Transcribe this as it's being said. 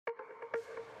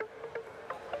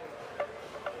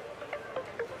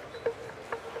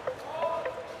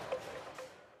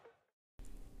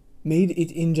Made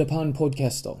It in Japan ポッドキャ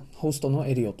ストホストの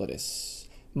エリオットです。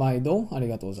毎度あり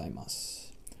がとうございま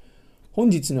す。本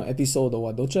日のエピソード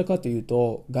はどちらかという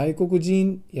と外国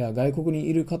人や外国に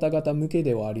いる方々向け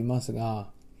ではありますが、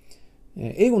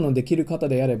英語のできる方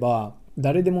であれば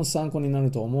誰でも参考にな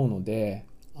ると思うので、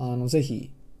ぜ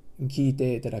ひ聞い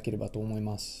ていただければと思い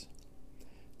ます。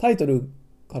タイトル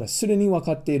からすでに分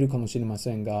かっているかもしれま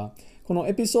せんが、この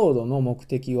エピソードの目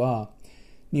的は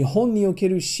日本におけ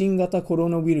る新型コロ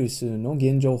ナウイルスの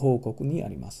現状報告にあ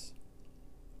ります。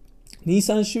2、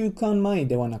3週間前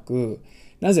ではなく、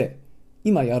なぜ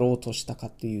今やろうとしたか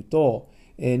というと、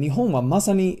日本はま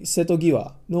さに瀬戸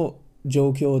際の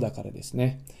状況だからです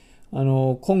ね。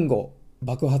今後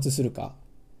爆発するか、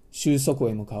収束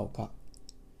へ向かうか、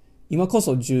今こ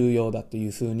そ重要だとい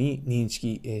うふうに認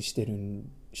識し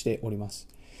ております。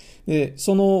で、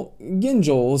その現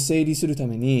状を整理するた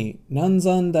めに、南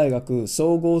山大学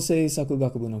総合政策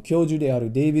学部の教授であ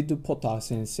るデイビッド・ポッター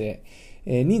先生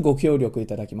にご協力い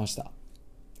ただきました。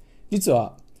実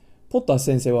は、ポッター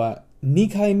先生は2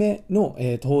回目の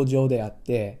登場であっ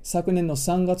て、昨年の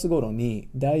3月頃に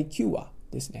第9話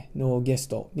ですね、のゲス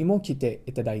トにも来て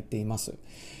いただいています。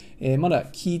まだ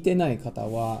聞いてない方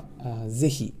は、ぜ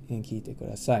ひ聞いてく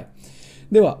ださい。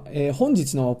では、本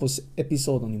日のエピ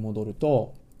ソードに戻る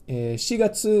と、4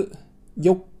月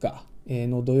4日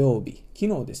の土曜日、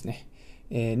昨日ですね、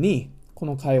にこ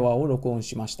の会話を録音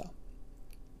しました。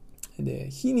で、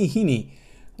日に日に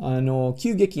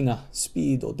急激なス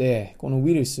ピードでこのウ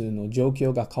イルスの状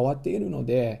況が変わっているの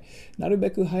で、なる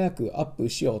べく早くアップ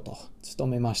しようと努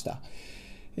めました。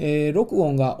録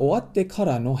音が終わってか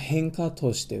らの変化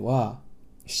としては、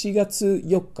4月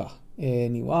4日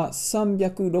には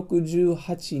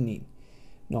368人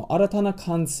の新たな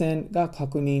感染が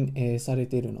確認され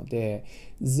ているので、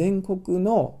全国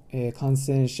の感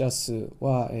染者数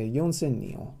は4000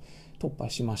人を突破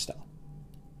しました。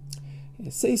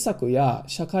政策や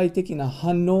社会的な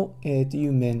反応とい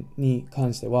う面に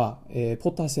関しては、ポ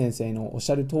ッター先生のおっし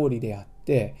ゃる通りであっ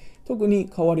て、特に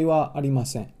変わりはありま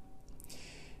せん。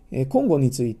今後に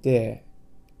ついて、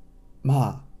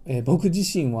僕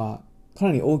自身はか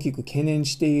なり大きく懸念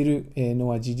しているの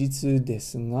は事実で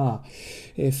すが、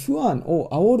不安を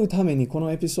煽るためにこ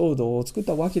のエピソードを作っ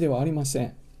たわけではありませ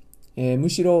ん。む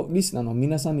しろリスナーの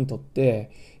皆さんにとっ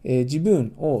て、自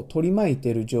分を取り巻いて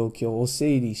いる状況を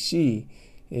整理し、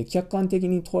客観的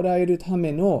に捉えるた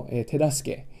めの手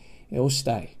助けをし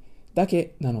たいだ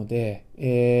けなの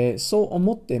で、そう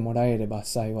思ってもらえれば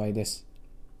幸いです。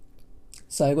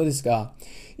最後ですが、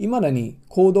未だに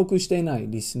購読していない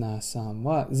リスナーさん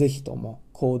はぜひとも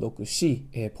購読し、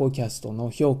ポッドキャストの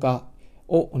評価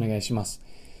をお願いします。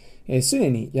す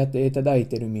でにやっていただい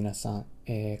ている皆さん、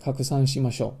拡散しま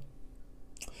しょ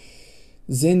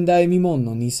う。前代未聞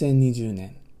の2020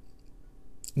年、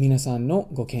皆さんの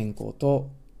ご健康と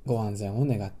ご安全を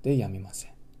願ってやみませ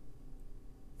ん。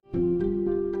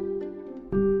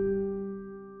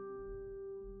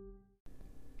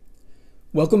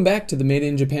Welcome back to the Made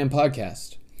in Japan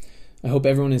podcast. I hope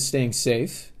everyone is staying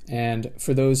safe, and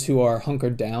for those who are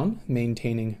hunkered down,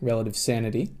 maintaining relative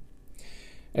sanity.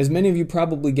 As many of you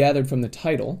probably gathered from the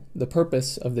title, the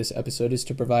purpose of this episode is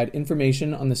to provide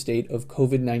information on the state of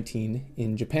COVID-19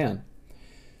 in Japan.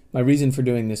 My reason for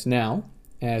doing this now,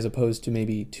 as opposed to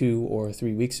maybe 2 or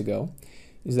 3 weeks ago,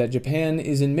 is that Japan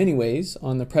is in many ways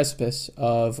on the precipice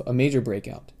of a major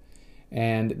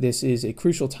breakout.And this is a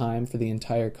crucial time for the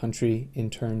entire country in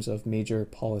terms of major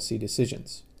policy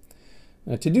decisions.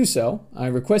 To do so, I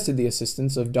requested the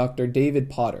assistance of Dr. David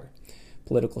Potter,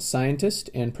 political scientist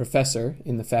and professor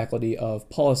in the Faculty of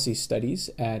Policy Studies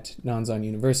at Nanzan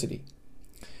University.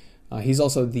 He's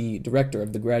also the director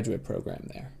of the graduate program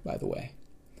there, by the way.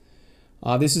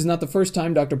 This is not the first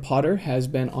time Dr. Potter has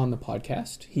been on the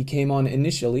podcast. He came on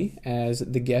initially as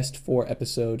the guest for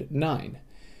episode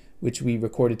 9.which we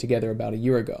recorded together about a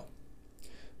year ago.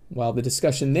 While the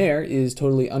discussion there is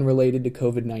totally unrelated to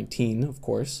COVID-19, of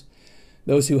course,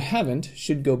 those who haven't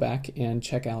should go back and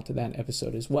check out that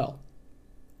episode as well.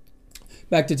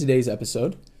 Back to today's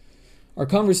episode. Our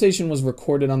conversation was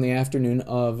recorded on the afternoon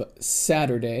of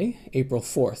Saturday, April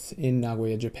 4th, in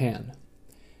Nagoya, Japan.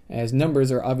 As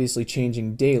numbers are obviously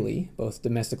changing daily, both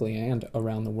domestically and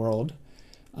around the world,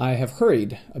 I have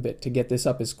hurried a bit to get this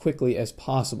up as quickly as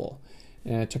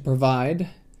possible.To provide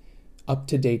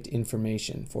up-to-date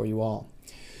information for you all.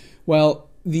 Well,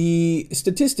 the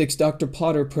statistics Dr.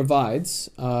 Potter provides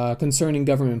concerning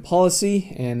government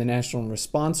policy and the national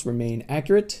response remain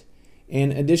accurate.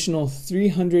 An additional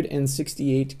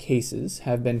 368 cases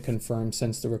have been confirmed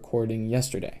since the recording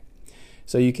yesterday.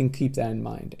 So you can keep that in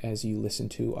mind as you listen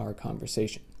to our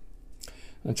conversation.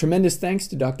 Tremendous thanks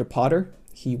to Dr. Potter.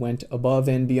 He went above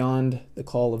and beyond the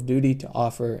call of duty to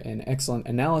offer an excellent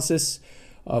analysis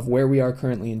of where we are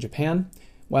currently in Japan,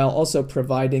 while also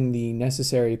providing the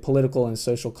necessary political and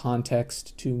social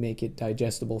context to make it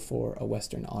digestible for a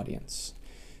Western audience.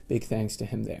 Big thanks to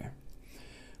him there.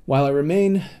 While I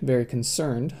remain very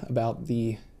concerned about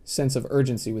the sense of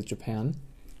urgency with Japan,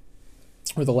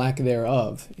 or the lack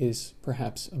thereof is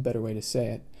perhaps a better way to say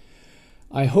it,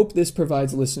 I hope this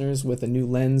provides listeners with a new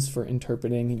lens for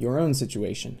interpreting your own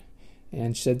situation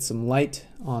and shed some light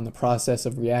on the process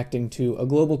of reacting to a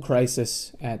global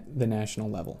crisis at the national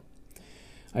level.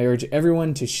 I urge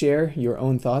everyone to share your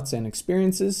own thoughts and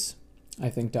experiences. I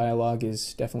think dialogue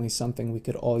is definitely something we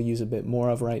could all use a bit more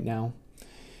of right now.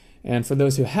 And for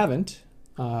those who haven't,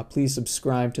 please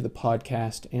subscribe to the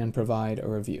podcast and provide a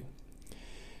review.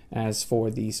 As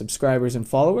for the subscribers and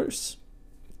followers,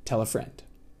 tell a friend.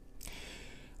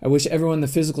 I wish everyone the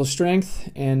physical strength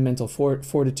and mental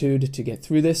fortitude to get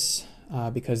through this,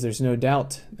 because there's no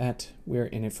doubt that we're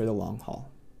in it for the long haul.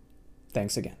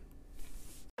 Thanks again.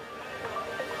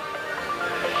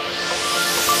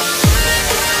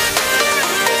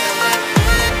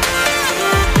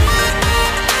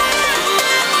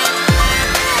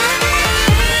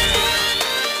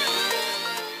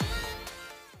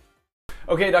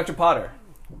 Okay, Dr. Potter.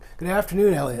 Good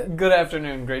afternoon, Elliot. Good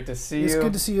afternoon. Great to see you. It's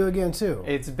good to see you again, too.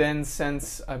 It's been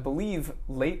since, I believe,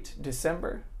 late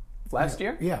December last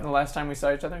year? Yeah. The last time we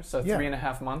saw each other, so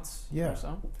 3.5 months or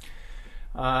so.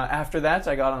 After that,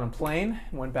 I got on a plane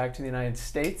and went back to the United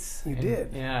States. You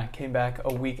did? Yeah, came back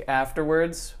a week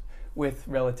afterwards with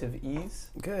relative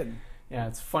ease. Good. Yeah,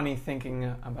 it's funny thinking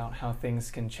about how things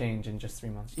can change in just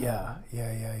 3 months' time.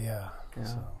 Yeah.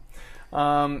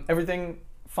 So. Everything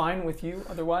fine with you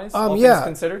otherwise, all things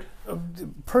considered?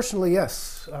 Personally,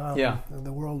 yes.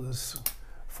 The world is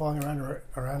falling around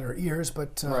our ears,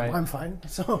 but I'm fine.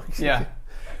 So yeah.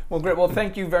 Well, great. Well,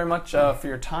 thank you very much for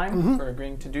your time, for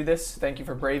agreeing to do this. Thank you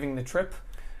for braving the trip.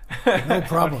 No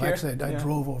problem. Actually, I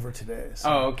drove over today. So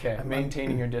okay.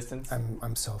 Maintaining your distance.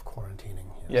 I'm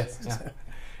self-quarantining. Yes. Yeah.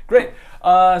 Great.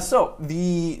 So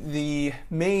the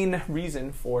main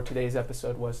reason for today's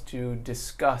episode was to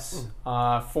discuss,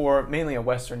 for mainly a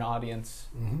Western audience,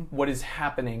 what is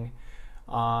happening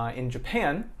in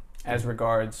Japan as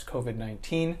regards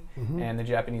COVID-19 and the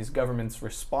Japanese government's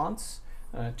response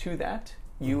to that.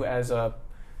 You, as a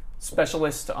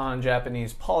specialist on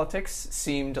Japanese politics,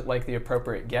 seemed like the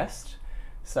appropriate guest.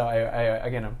 So I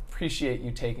again appreciate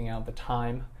you taking out the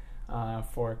time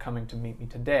for coming to meet me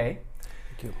today.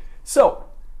 So,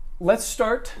 let's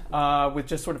start with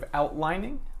just sort of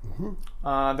outlining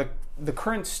the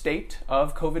current state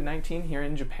of COVID-19 here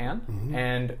in Japan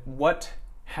and what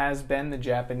has been the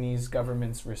Japanese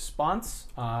government's response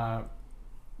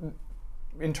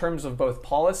in terms of both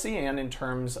policy and in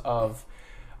terms of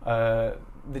the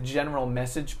general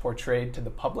message portrayed to the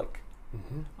public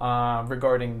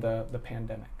regarding the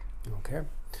pandemic. Okay.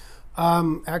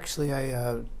 Actually,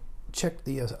 I checked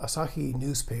the Asahi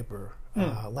newspaper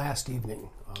last evening,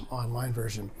 online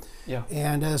version. Yeah.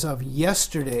 And as of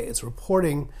yesterday, it's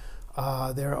reporting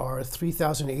there are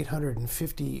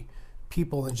 3,850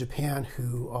 people in Japan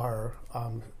who are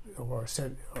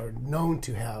known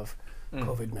to have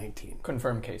COVID-19.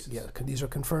 Confirmed cases. Yeah, these are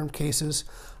confirmed cases.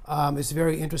 It's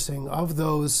very interesting. Of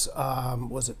those,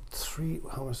 was it three?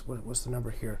 What was the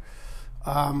number here?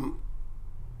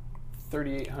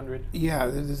 3,800. Yeah,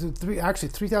 there's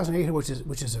 3,800, which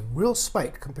is a real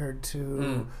spike compared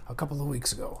to a couple of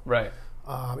weeks ago. Right.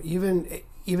 Even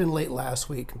late last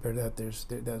week compared to that,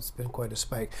 that's been quite a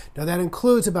spike. Now that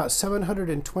includes about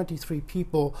 723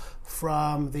 people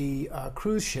from the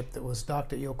cruise ship that was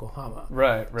docked at Yokohama.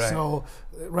 Right. So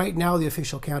right now the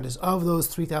official count is of those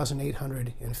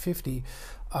 3,850,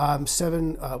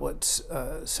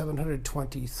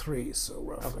 723. So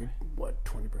roughly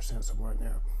 20% somewhere in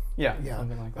there. Yeah,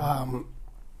 something like that.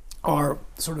 Are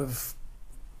sort of,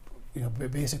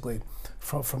 basically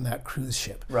from that cruise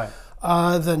ship. Right.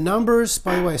 The numbers,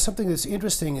 by the way, something that's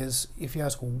interesting is if you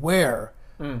ask where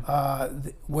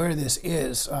this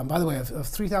is. By the way, of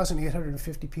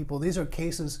 3,850 people, these are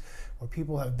cases where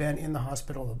people have been in the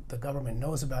hospital. The government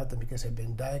knows about them because they've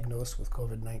been diagnosed with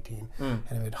COVID-19 and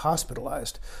have been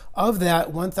hospitalized. Of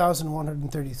that,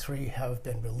 1,133 have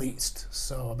been released.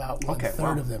 So about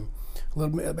one-third of them.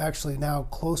 Actually now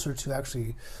closer to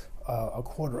a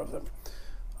quarter of them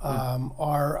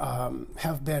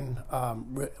have been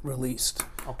released.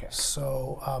 Okay.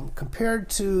 So compared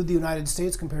to the United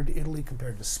States, compared to Italy,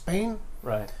 compared to Spain,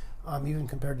 right, even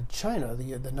compared to China,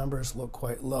 the numbers look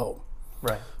quite low.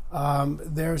 Right.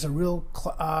 There's a real,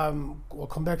 we'll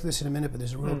come back to this in a minute, but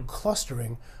there's a real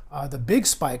clustering. The big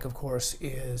spike, of course,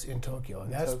 is in Tokyo,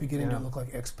 and that's beginning to look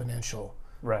like exponential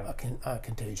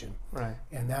contagion. Right.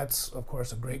 And that's, of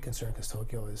course, a great concern because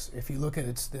Tokyo is, if you look at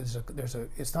it,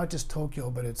 it's not just Tokyo,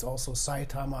 but it's also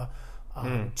Saitama,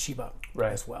 Chiba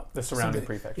as well. The surrounding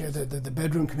prefectures. Yeah, the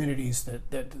bedroom communities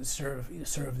that serve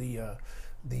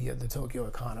the Tokyo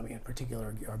economy in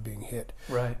particular are being hit.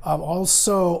 Right.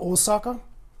 Also Osaka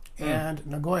and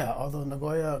Nagoya, although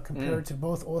Nagoya compared to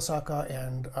both Osaka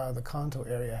and the Kanto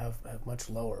area have much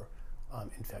lower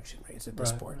infection rates at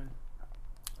this point.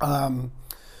 Right.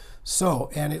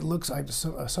 And it looks like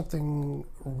something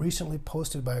recently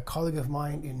posted by a colleague of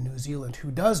mine in New Zealand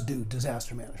who does do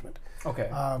disaster management. Okay.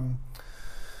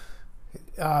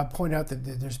 Point out that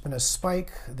there's been a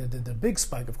spike. The big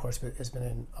spike, of course, has been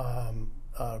in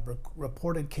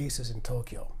reported cases in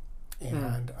Tokyo,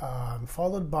 and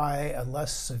followed by a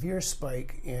less severe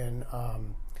spike in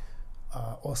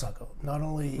Osaka. Not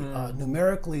only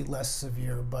numerically less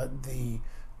severe, but the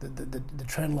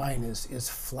trend line is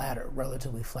flatter,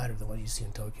 relatively flatter than what you see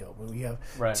in Tokyo, where we have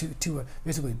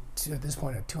basically at this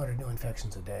point 200 new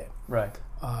infections a day. Right.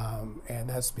 And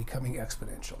that's becoming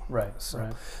exponential. Right. So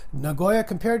Nagoya,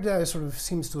 compared to that,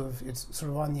 seems to have, it's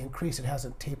sort of on the increase. It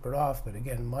hasn't tapered off, but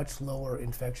again, much lower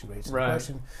infection rates. The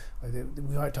question,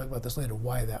 we might talk about this later,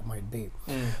 why that might be.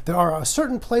 There are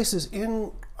certain places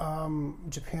in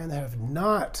Japan that have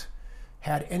not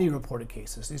had any reported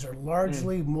cases. These are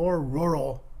largely more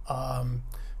rural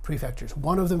prefectures.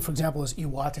 One of them, for example, is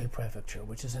Iwate Prefecture,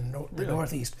 which is in the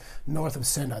northeast, north of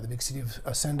Sendai, the big city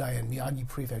of Sendai and Miyagi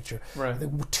Prefecture. Right. There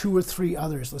were 2 or 3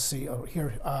 others, let's see,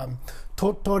 here,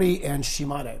 Tottori and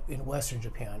Shimane in western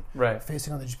Japan,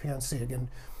 facing on the Japan Sea. Again,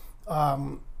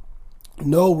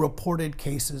 no reported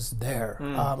cases there.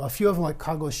 A few of them, like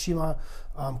Kagoshima,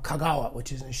 Kagawa,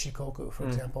 which is in Shikoku, for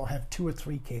example, have 2 or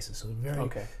 3 cases. So very.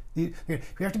 Okay. We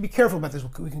have to be careful about this.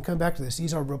 We can come back to this.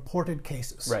 These are reported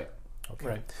cases. Right. Okay.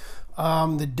 Right.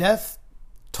 The death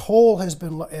toll has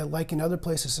been, like in other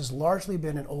places, has largely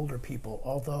been in older people,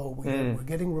 although we're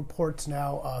getting reports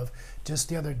now of, just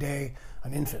the other day,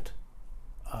 an infant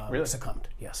succumbed.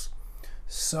 Yes.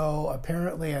 So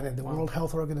apparently, and the World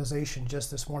Health Organization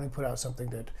just this morning put out something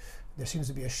that there seems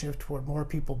to be a shift toward more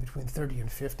people between 30 and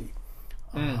 50.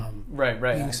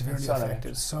 Being severely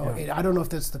affected. So I don't know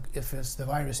if it's the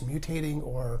virus mutating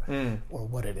or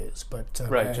what it is, but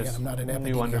again, I'm not an epidemiologist.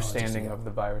 New understanding of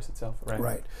the virus itself.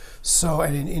 Right. So,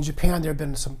 and in Japan, there have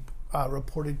been some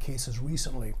reported cases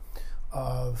recently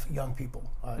of young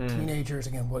people, teenagers.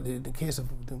 Again, the case of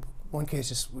one case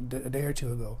just a day or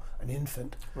 2 ago, an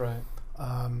infant. Right.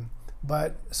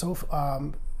 But so.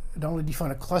 Not only do you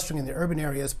find a clustering in the urban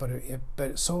areas,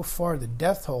 but so far the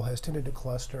death toll has tended to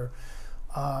cluster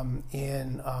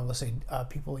in, let's say,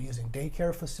 people using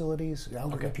daycare facilities,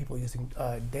 elderly people using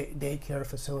daycare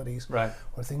facilities,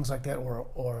 or things like that,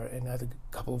 or in a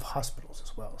couple of hospitals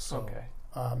as well. So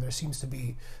there seems to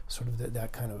be sort of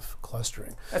that kind of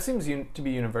clustering. That seems to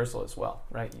be universal as well,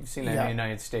 right? You've seen that in the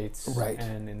United States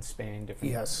and in Spain,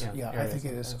 different areas. I think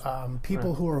it is.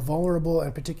 People who are vulnerable,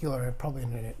 in particular, are probably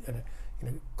in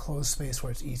a closed space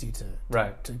where it's easy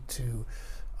to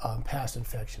pass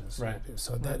infections.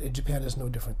 So that in Japan is no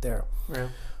different there.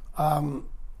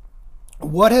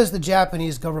 What has the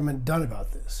Japanese government done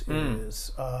about this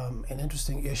is an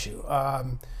interesting issue.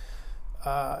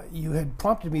 You had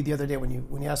prompted me the other day when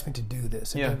you asked me to do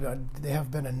this. There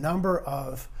have been a number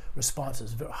of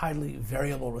responses, highly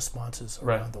variable responses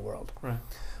around the world.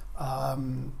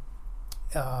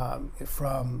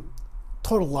 From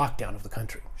total lockdown of the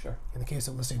country. In the case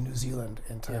of, let's say, New Zealand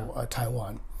and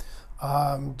Taiwan,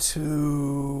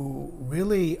 to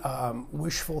really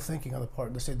wishful thinking on the part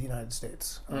of, let's say, the United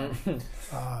States.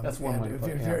 That's one way to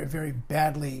put it. Very, very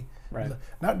badly,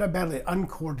 not badly,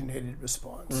 uncoordinated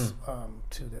response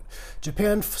to that.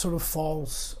 Japan sort of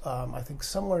falls, I think,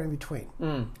 somewhere in between.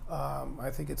 I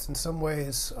think it's in some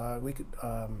ways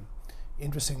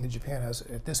interesting that Japan has,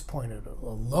 at this point, a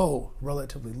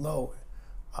relatively low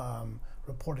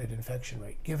reported infection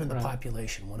rate, given the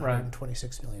population,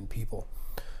 126 million people.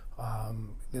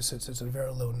 It's a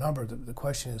very low number. The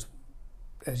question is,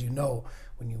 as you know,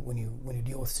 when you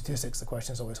deal with statistics, the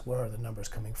question is always, where are the numbers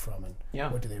coming from, and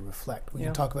what do they reflect? We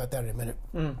can talk about that in a minute.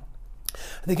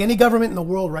 I think any government in the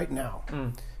world right now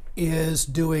is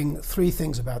doing 3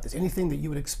 things about this. Anything that you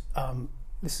would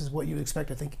this is what you would expect,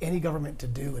 I think, any government to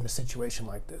do in a situation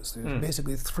like this. There's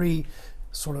basically 3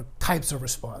 sort of types of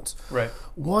response.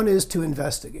 One is to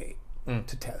investigate,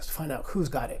 to test, find out who's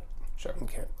got it.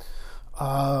 Okay.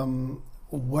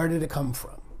 Where did it come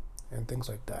from, and things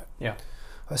like that.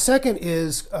 A second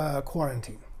is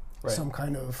quarantine, Right. some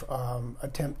kind of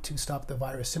attempt to stop the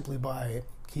virus simply by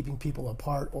keeping people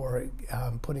apart or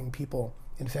putting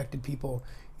infected people,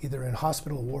 either in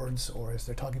hospital wards or, as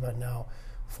they're talking about now,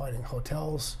 finding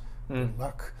hotels. Good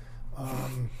luck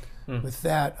with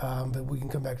that, but we can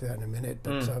come back to that in a minute.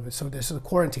 But so this is a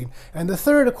quarantine, and the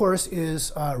third, of course,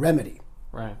 is remedy.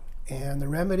 Right. And the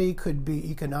remedy could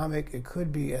be economic. It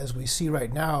could be, as we see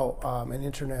right now, an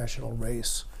international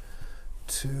race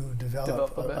to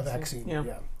develop a vaccine.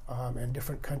 Yeah. And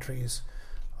different countries,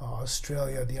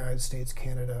 Australia, the United States,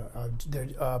 Canada,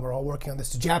 are all working on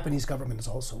this. The Japanese government is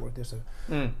also working.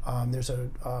 There's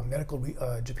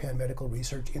a Japan Medical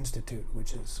Research Institute,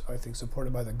 which is, I think,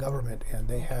 supported by the government, and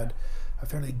they had a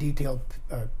fairly detailed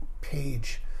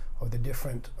page of the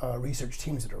different research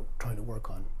teams that are trying to work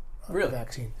on the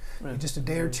vaccine. Right. Just a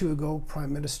day or two ago,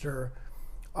 Prime Minister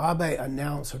Abe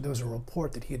announced, or there was a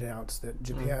report that he had announced that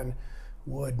Japan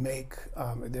would make.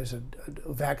 There's a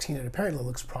vaccine that apparently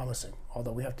looks promising,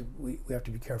 although we have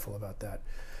to be careful about that.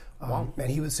 And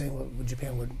he was saying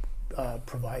Japan would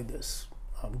provide this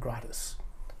gratis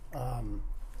to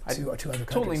other countries.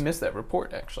 Totally missed that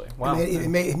report, actually. Wow. It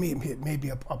may be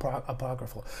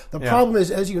apocryphal. The problem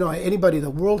is, as you know, the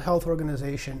World Health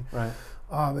Organization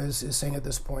is saying at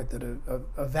this point that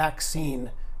a vaccine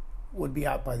would be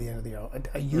out by the end of the year,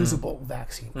 a usable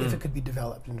vaccine, if it could be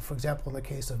developed. And for example, in the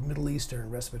case of Middle Eastern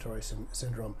respiratory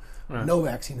syndrome, no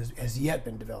vaccine has yet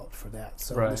been developed for that.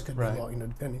 So this could be long,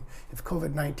 depending. If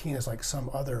COVID-19 is like some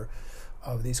other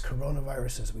of these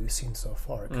coronaviruses we've seen so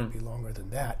far, it could be longer than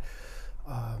that.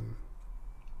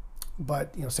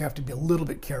 But so you have to be a little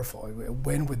bit careful.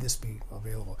 When would this be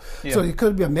available? Yeah. So it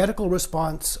could be a medical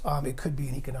response. It could be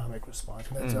an economic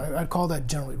response. I'd call that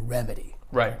generally remedy.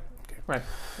 Right. Right.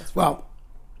 Well,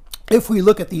 if we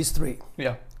look at these three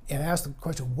and ask the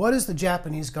question, what is the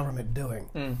Japanese government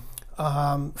doing?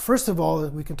 First of all,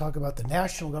 we can talk about the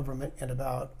national government and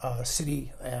about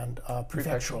city and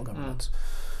prefectural governments.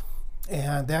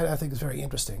 And that, I think, is very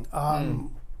interesting.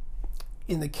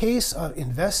 In the case of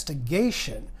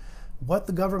investigation, what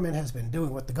the government has been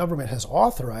doing, what the government has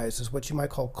authorized, is what you might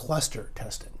call cluster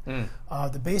testing.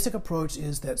 The basic approach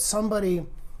is that somebody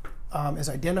is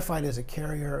identified as a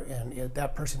carrier, and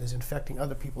that person is infecting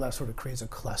other people. That sort of creates a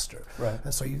cluster. Right.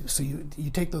 And so you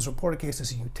take those reported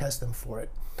cases and you test them for it.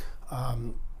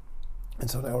 And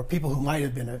so there are people who might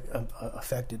have been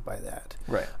affected by that.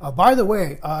 Right. By the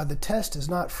way, the test is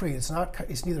not free. It's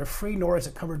neither free nor is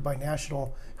it covered by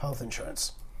national health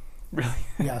insurance. Really?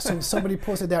 Yeah. So somebody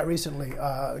posted that recently.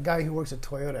 A guy who works at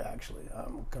Toyota, actually,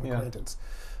 kind of acquaintance.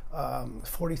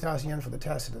 40,000 yen for the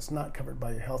test, and it's not covered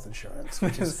by your health insurance,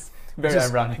 which is very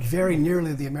ironic. Very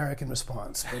nearly the American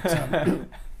response. But,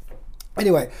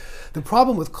 anyway, the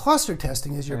problem with cluster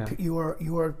testing is you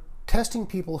are testing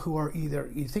people who are either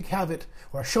you think have it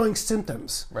or are showing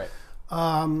symptoms, right,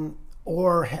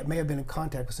 or may have been in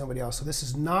contact with somebody else. So this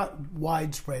is not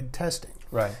widespread testing.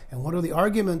 Right. And one of the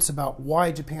arguments about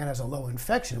why Japan has a low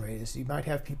infection rate is you might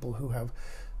have people who have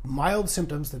mild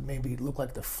symptoms that maybe look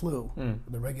like the flu,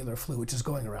 the regular flu, which is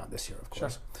going around this year, of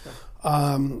course,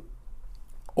 sure.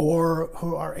 Or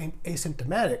who are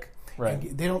asymptomatic,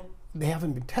 and they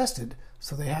haven't been tested,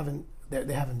 so they haven't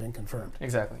been confirmed.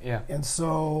 Exactly. Yeah. And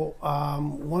so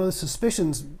one of the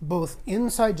suspicions, both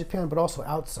inside Japan but also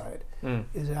outside,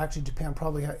 is that actually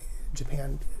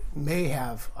Japan may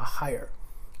have a higher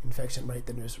infection rate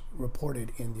than is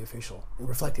reported in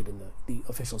reflected in the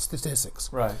official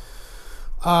statistics. Right.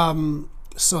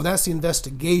 So that's the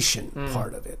investigation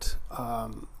part of it.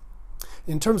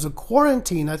 In terms of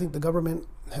quarantine, I think the government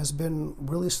has been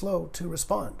really slow to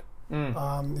respond.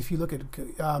 If you look at,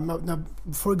 now,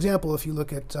 for example, if you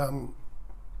look at the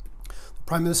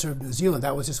Prime Minister of New Zealand,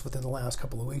 that was just within the last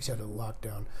couple of weeks, he had a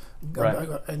lockdown. In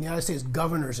the United States,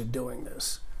 governors are doing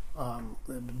this,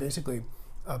 basically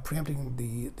preempting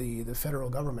the federal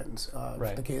government.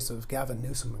 In the case of Gavin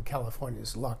Newsom in California,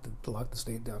 just locked the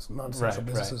state down. So non-essential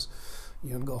businesses,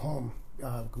 go home.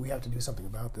 We have to do something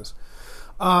about this.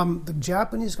 The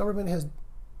Japanese government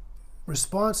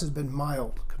response has been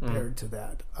mild compared to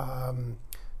that.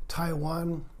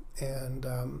 Taiwan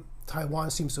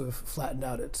seems to have flattened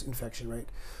out its infection rate.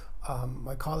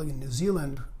 My colleague in New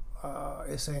Zealand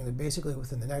is saying that basically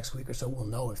within the next week or so we'll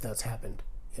know if that's happened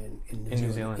in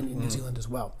New Zealand as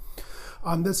well.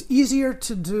 That's easier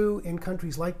to do in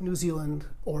countries like New Zealand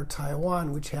or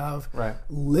Taiwan, which have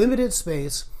limited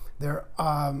space. They're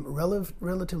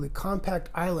relatively compact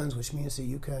islands, which means that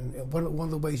you can. One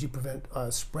of the ways you prevent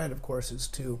spread, of course, is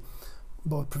to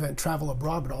both prevent travel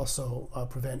abroad, but also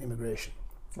prevent immigration.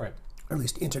 Right. or at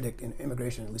least interdict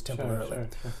immigration, at least temporarily. Sure.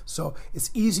 So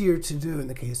it's easier to do in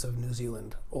the case of New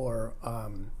Zealand or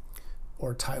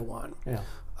Taiwan. Yeah.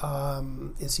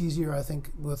 It's easier, I think,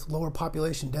 with lower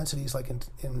population densities, like in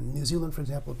New Zealand, for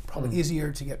example. Probably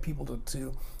easier to get people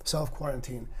to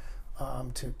self-quarantine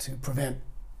to prevent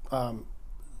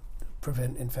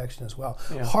infection as well.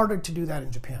 Yeah. Harder to do that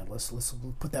in Japan. Let's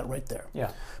put that right there.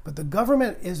 Yeah. But the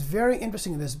government is very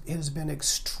interesting. It has been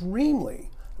extremely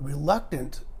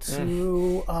reluctant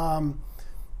to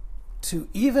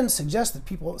even suggest that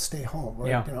people stay home. Right?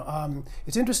 Yeah.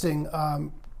 It's interesting.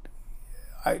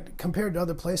 Compared to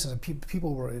other places,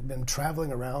 people had been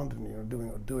traveling around and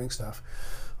doing stuff,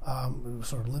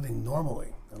 sort of living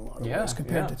normally in a lot of ways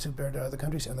compared to other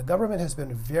countries. And the government has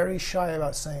been very shy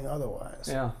about saying otherwise.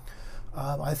 Yeah.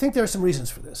 I think there are some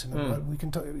reasons for this. We can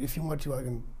talk, if you want to, I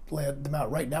can lay them out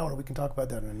right now, or we can talk about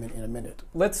that in a minute.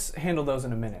 Let's handle those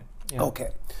in a minute. Yeah. Okay.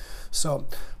 So,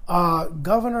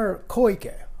 Governor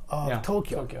Koike of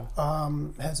Tokyo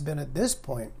has been at this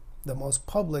point the most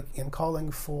public in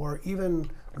calling for even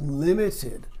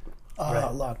limited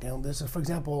lockdown. This is, for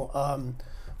example,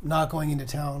 not going into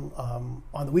town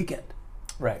on the weekend.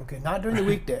 Right. Okay, not during the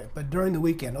weekday, but during the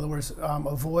weekend. In other words,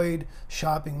 avoid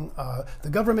shopping. The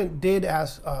government did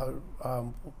ask a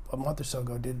month or so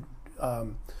ago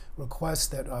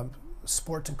request that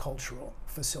sports and cultural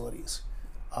facilities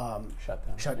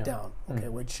shut down. Okay,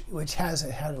 which has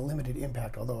had a limited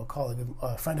impact. Although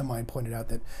a friend of mine pointed out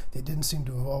that they didn't seem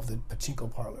to involve the pachinko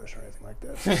parlors or anything like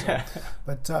that. So,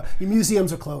 but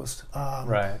museums are closed.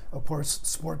 Right. Of course,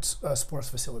 sports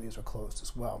facilities are closed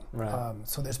as well. Right.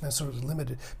 So there's been sort of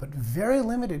limited, but very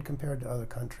limited compared to other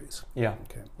countries. Yeah.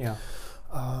 Okay. Yeah.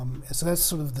 So that's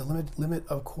sort of the limit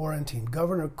of quarantine.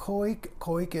 Governor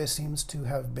Koike seems to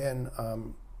have been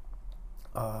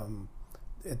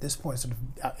at this point sort of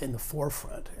in the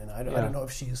forefront, and I don't know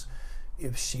if she is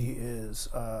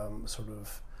sort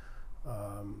of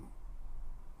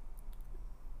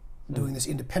doing this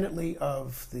independently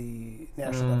of the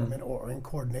national government or in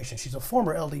coordination. She's a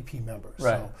former LDP member,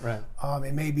 so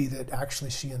it may be that actually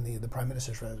she and the Prime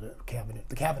Minister's cabinet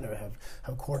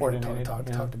have coordinated,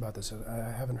 talked about this.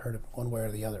 I haven't heard it one way or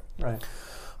the other. Right.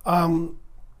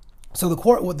 So the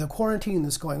quarantine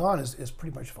that's going on is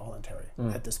pretty much voluntary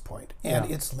at this point,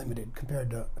 and it's limited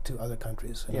compared to other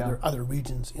countries and other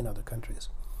regions in other countries.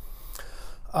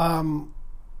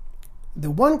 The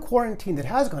one quarantine that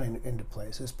has gone into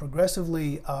place is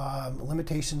progressively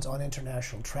limitations on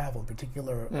international travel, in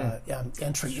particular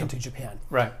entry into Japan.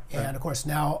 Right. And of course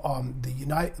now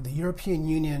the European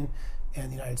Union and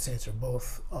the United States are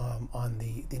both on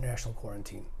the international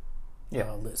quarantine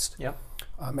list. Yeah.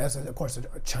 As of course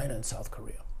China and South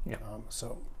Korea. Yeah.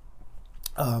 So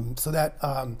that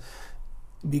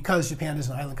because Japan is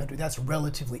an island country, that's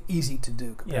relatively easy to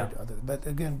do compared to others. But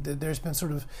again, there's been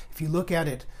sort of, if you look at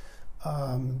it,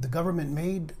 the government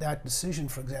made that decision,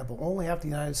 for example, only after the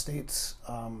United States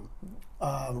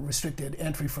restricted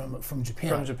entry from Japan.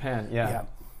 From Japan, yeah.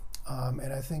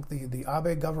 And I think the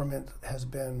Abe government has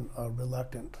been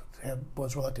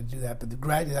was reluctant to do that, but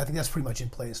I think that's pretty much in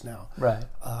place now. Right.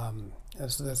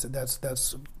 So that's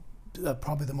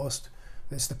probably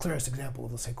it's the clearest example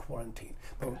of, let's say, quarantine.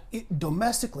 But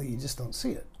domestically, you just don't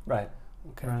see it. Right.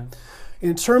 Okay. Right.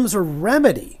 In terms of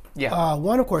remedy, Yeah.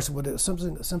 One, of course,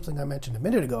 something I mentioned a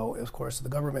minute ago, of course, the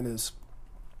government is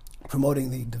promoting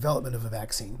the development of a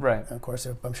vaccine. Right. And of course,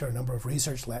 I'm sure a number of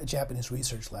Japanese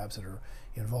research labs that are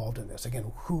involved in this.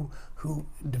 Again, who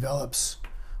develops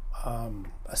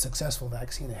a successful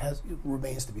vaccine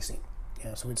remains to be seen.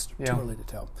 Yeah, so it's too early to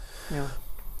tell. Yeah.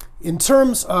 In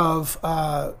terms of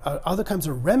other kinds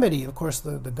of remedy, of course,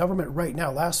 the government right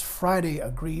now, last Friday,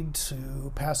 agreed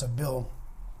to pass a bill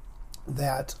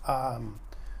that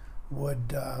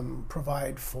would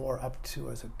provide for up to,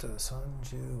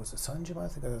 Sanju, I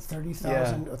think,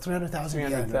 30,000 or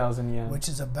 300,000 yen, which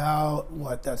is about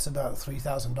that's about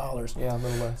 $3,000. Yeah, a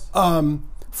little less.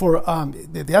 For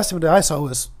the estimate that I saw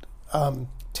was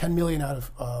 10 million out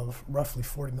of roughly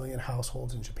 40 million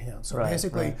households in Japan. So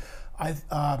basically,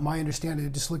 my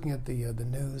understanding, just looking at the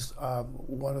news,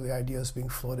 one of the ideas being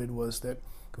floated was that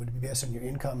it would be based on your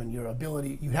income and your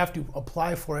ability. You have to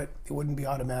apply for it. It wouldn't be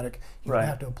automatic. You would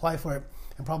have to apply for it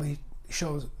and probably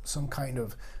show some kind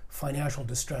of financial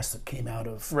distress that came out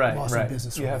of loss of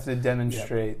business. You have to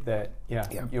demonstrate that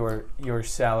your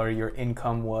salary, your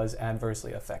income was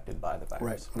adversely affected by the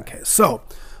virus. Right. Okay. So,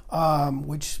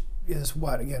 which is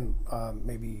what, again,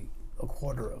 maybe a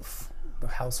quarter of the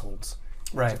households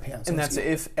in Japan. So and that's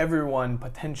if everyone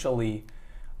potentially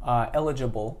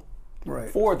eligible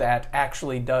for that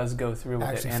actually does go through with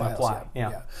it and files, apply.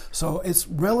 Yeah. So it's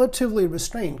relatively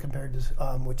restrained compared to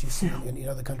what you see in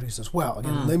other countries as well.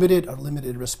 Again,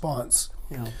 limited response.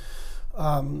 Yeah.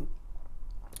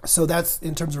 So that's,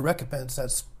 in terms of recompense,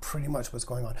 that's pretty much what's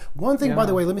going on. One thing, by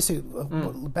the way, let me say,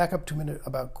 back up to a minute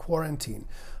about quarantine.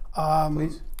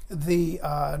 Please. The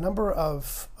number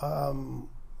of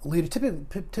leaders,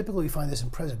 typically you find this in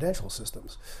presidential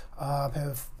systems,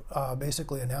 have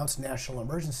basically announced national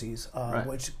emergencies,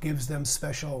 which gives them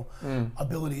special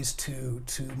abilities to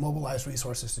mobilize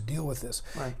resources to deal with this.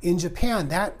 Right. In Japan,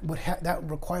 that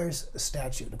requires a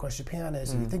statute. Of course, Japan,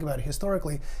 as you think about it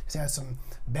historically, has had some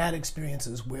bad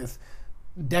experiences with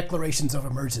declarations of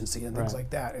emergency and things like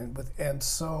that, and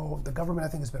so the government, I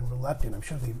think, has been reluctant. I'm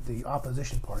sure the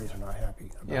opposition parties are not happy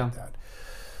about that.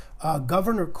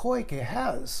 Governor Koike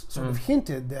has sort of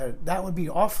hinted that would be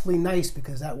awfully nice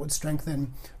because that would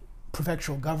strengthen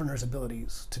prefectural governors'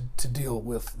 abilities to deal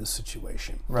with this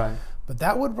situation. Right. But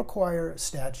that would require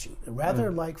statute.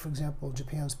 Rather like, for example,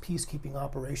 Japan's peacekeeping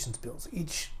operations bills.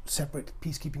 Each separate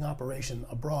peacekeeping operation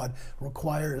abroad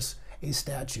requires a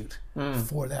statute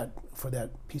for that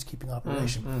peacekeeping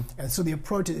operation. And so the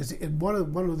approach is one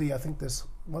of the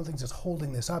things that's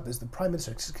holding this up is the prime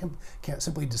minister can't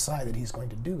simply decide that he's going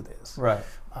to do this. Right.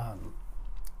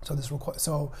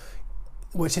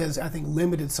 Which has, I think,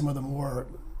 limited some of the more,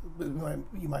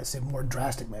 you might say, more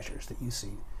drastic measures that you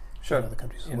see in other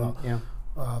countries as well. Yeah.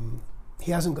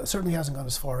 He certainly hasn't gone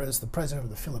as far as the president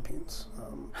of the Philippines,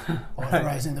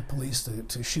 authorizing the police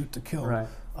to shoot to kill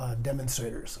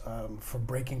demonstrators for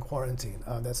breaking quarantine.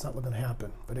 That's not going to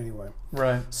happen. But anyway.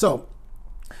 Right. So.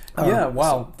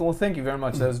 Wow. Well, thank you very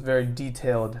much. That was a very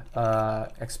detailed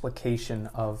explication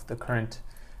of the current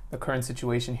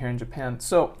situation here in Japan.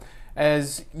 So,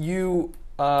 as you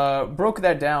broke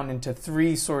that down into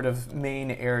three sort of main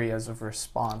areas of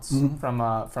response from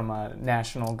a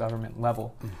national government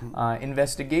level.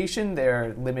 Investigation,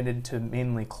 they're limited to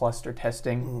mainly cluster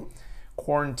testing.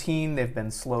 Quarantine, they've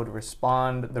been slow to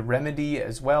respond. The remedy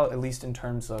as well, at least in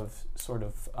terms of sort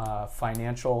of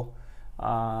financial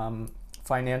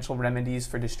remedies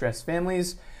for distressed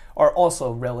families, are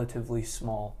also relatively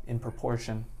small in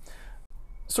proportion.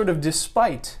 Sort of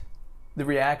despite the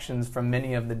reactions from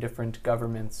many of the different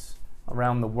governments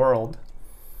around the world,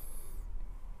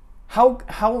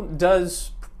 how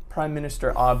does Prime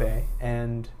Minister Abe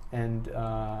and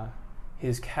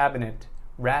his cabinet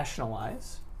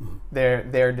rationalize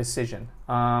their decision,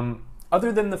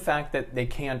 other than the fact that they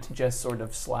can't just sort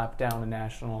of slap down a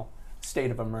national state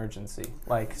of emergency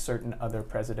like certain other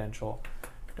presidential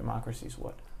democracies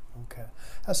would? Okay,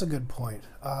 that's a good point.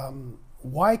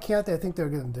 Why can't they? I think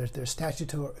there's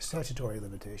statutory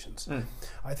limitations.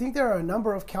 I think there are a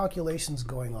number of calculations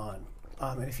going on.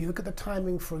 And if you look at the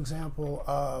timing, for example,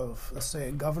 of, let's say,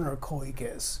 Governor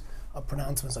Koike's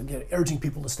pronouncements on urging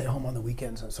people to stay home on the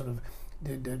weekends and sort of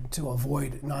to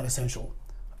avoid non-essential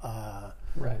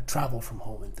travel from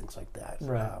home and things like that.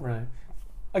 Right.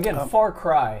 Again, far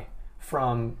cry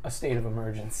from a state of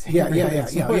emergency. Yeah.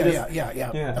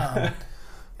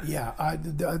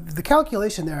 The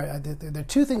calculation there are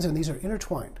two things, and these are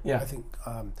intertwined. I think.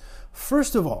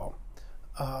 First of all,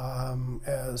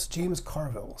 as James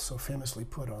Carville so famously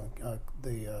put on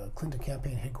the Clinton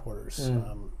campaign headquarters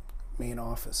main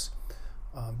office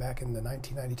back in the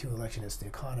 1992 election, it's the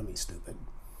economy, stupid.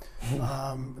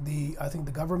 I think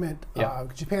the government,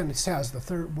 Japan has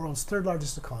the world's third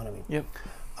largest economy.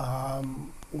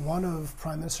 One of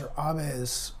Prime Minister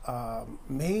Abe's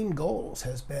main goals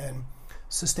has been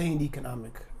sustained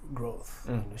economic growth,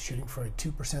 shooting for a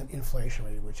 2% inflation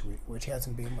rate, which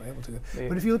hasn't been able to.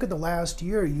 But if you look at the last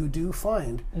year, you do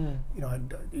find,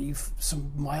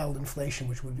 some mild inflation,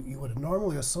 which you would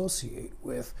normally associate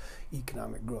with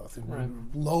economic growth,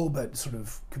 low, but sort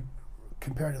of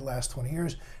compared to the last 20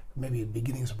 years, maybe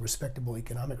beginnings of respectable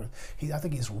economic growth. I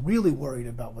think he's really worried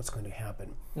about what's going to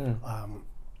happen.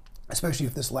 Especially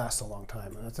if this lasts a long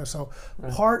time. So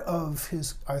part of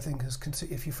his, I think,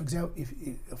 for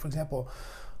example,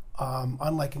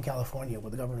 unlike in California,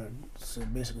 where the government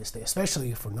basically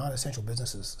especially for non-essential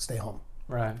businesses, stay home.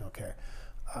 Right. Okay.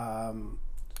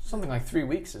 Something like 3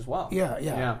 weeks as well. Yeah.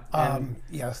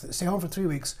 Stay home for 3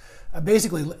 weeks.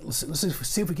 Basically, let's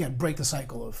see if we can't break the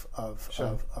cycle of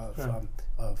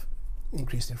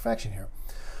increased infection here.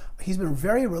 He's been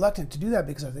very reluctant to do that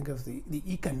because I think of the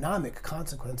economic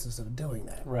consequences of doing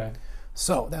that. Right.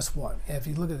 So that's one. And if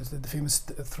you look at the famous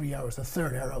 3 hours, the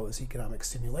third arrow is economic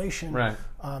stimulation. Right.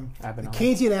 The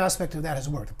Keynesian aspect of that has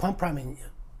worked. The pump priming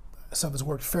stuff has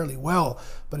worked fairly well,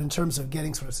 but in terms of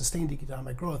getting sort of sustained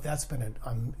economic growth, that's been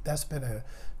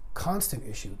constant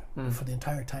issue for the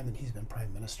entire time that he's been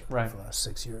prime minister Right. for the last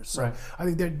 6 years. So Right. I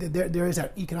think there is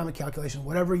that economic calculation.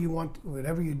 Whatever you want,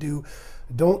 whatever you do,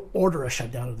 don't order a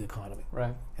shutdown of the economy.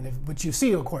 Right. And what you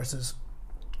see, of course, is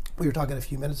we were talking a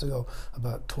few minutes ago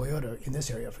about Toyota in this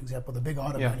area, for example. The big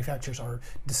auto Yeah. manufacturers are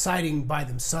deciding by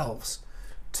themselves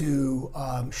to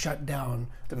shut down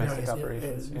Domestic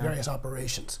operations, yeah. various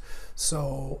operations.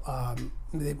 So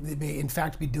they may, in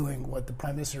fact, be doing what the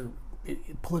prime minister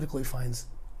politically finds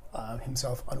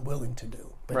himself unwilling to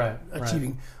do, but Right,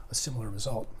 achieving a similar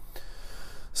result.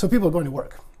 So people are going to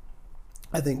work.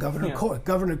 I think Governor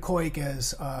Koik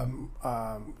as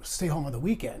stay home on the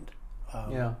weekend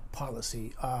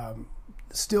policy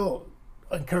still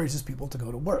encourages people to go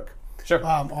to work. Sure.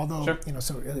 Although, Sure.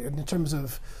 So in terms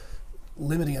of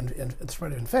limiting the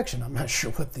spread of infection, I'm not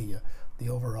sure what the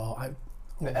overall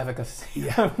The efficacy.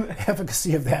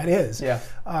 efficacy of that is. Yeah.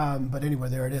 But anyway,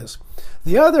 there it is.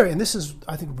 The other, and this is,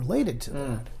 I think, related to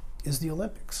that, is the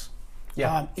Olympics.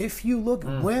 Yeah. If you look,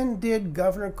 when did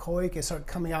Governor Koike start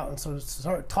coming out and sort of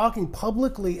start talking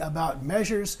publicly about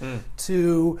measures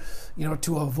to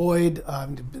avoid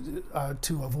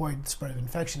spread of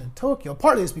infection in Tokyo?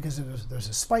 Partly it's because there's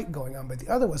a spike going on, but the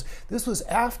other this was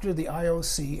after the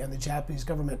IOC and the Japanese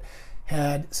government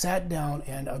had sat down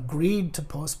and agreed to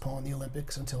postpone the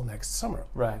Olympics until next summer,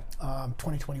 Right.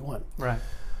 2021. Right.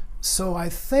 So I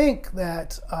think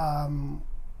that.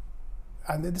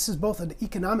 This is both an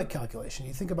economic calculation.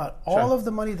 You think about all of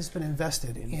the money that's been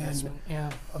invested in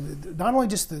not only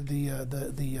just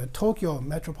the Tokyo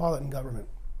metropolitan government,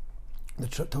 the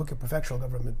Tokyo prefectural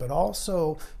government, but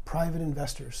also private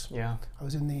investors. Yeah. I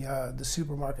was in the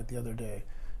supermarket the other day,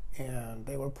 and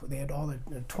they had all the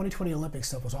 2020 Olympic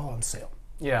stuff was all on sale.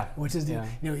 Yeah. Which is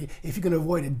if you can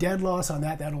avoid a dead loss on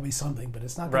that, that'll be something. But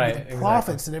it's not going to be the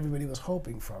profits that everybody was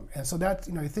hoping from. And so that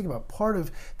you think about part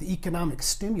of the economic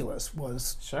stimulus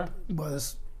was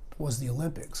the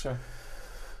Olympics. Sure.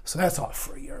 So that's off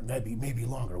for a year, maybe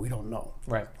longer. We don't know.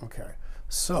 Right. Okay.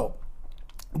 So,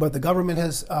 but the government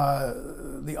has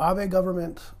the Abe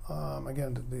government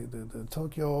again the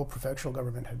Tokyo prefectural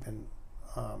government had been.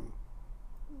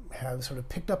 Have sort of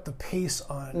picked up the pace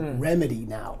on remedy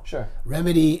now. Sure.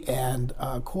 Remedy and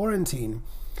quarantine.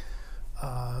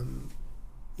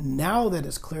 Now that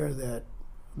it's clear that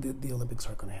the Olympics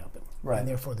aren't going to happen, right? And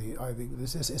therefore,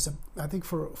 I think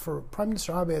for Prime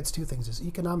Minister Abe, it's two things: it's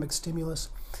economic stimulus.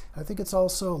 I think it's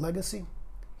also legacy.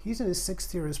 He's in his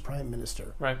 6th year as Prime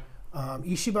Minister. Right.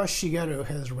 Ishiba Shigeru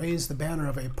has raised the banner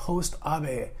of a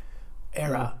post-Abe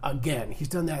era again. He's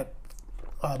done that.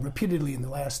 Repeatedly in the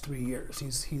last 3 years,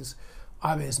 he's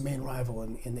Abe's main rival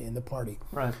in the party.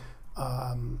 Right.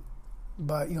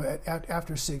 But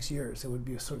after 6 years, it would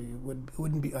be it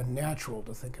wouldn't be unnatural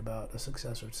to think about a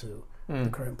successor to the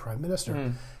current prime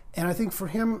minister. And I think for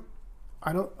him,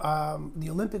 the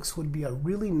Olympics would be a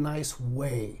really nice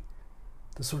way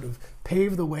to sort of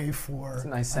pave the way for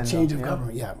a change of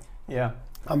government. Yeah. Yeah.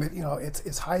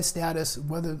 It's high status.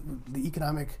 Whether the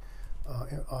economic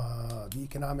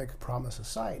promise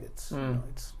aside, it's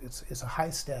a high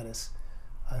status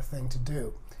thing to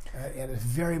do, and it's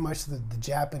very much the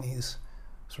Japanese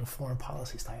sort of foreign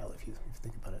policy style, if you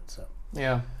think about it. So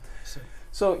yeah.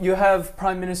 So you have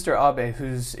Prime Minister Abe,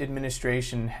 whose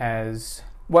administration has,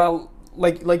 well,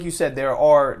 like you said, there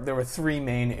were three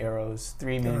main arrows,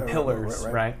 three main pillars,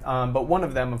 right? But one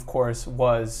of them, of course,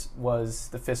 was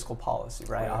the fiscal policy,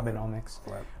 right? Abenomics,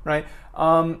 right?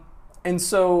 And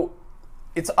so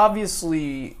it's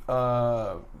obviously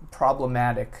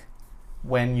problematic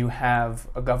when you have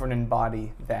a governing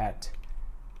body that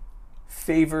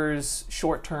favors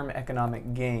short-term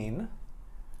economic gain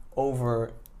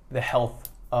over the health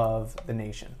of the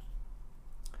nation,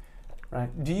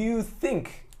 right? Do you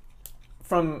think,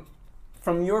 from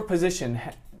your position,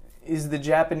 is the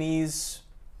Japanese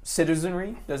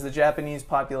citizenry, does the Japanese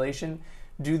population,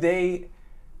 do they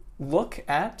look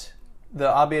at the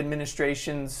Abe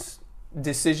administration's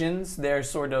decisions, their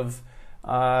sort of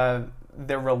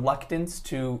their reluctance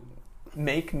to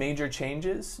make major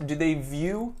changes? Do they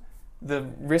view the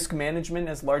risk management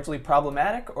as largely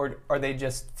problematic, or are they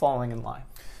just falling in line?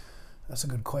 That's a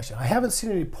good question. I haven't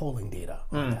seen any polling data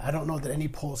on that. I don't know that any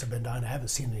polls have been done. I haven't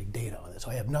seen any data on it,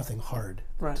 so I have nothing hard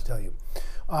to tell you.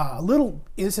 A little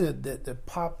incident that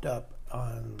popped up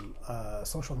on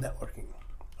social networking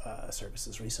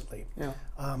services recently. Yeah.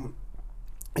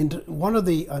 And one of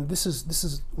the this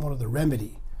is one of the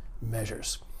remedy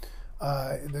measures.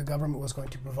 The government was going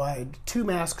to provide 2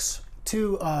 masks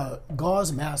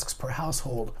gauze masks per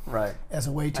household, Right. as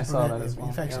a way to I saw prevent that as well,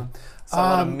 infection. yeah. Saw a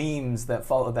lot of memes that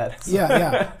follow that.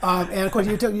 Yeah. And of course,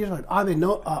 you're talking about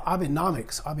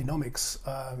Abenomics.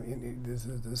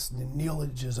 This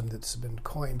neologism that's been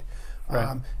coined.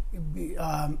 Right.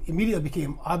 Immediately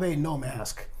became Abe no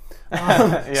mask.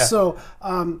 Yeah. So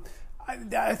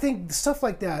I think stuff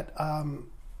like that.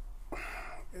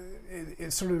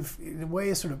 It sort of, in a way,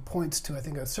 it sort of points to, I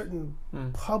think, a certain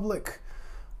public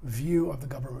view of the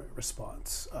government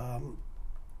response,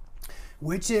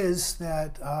 which is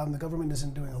that the government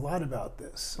isn't doing a lot about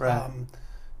this. Right.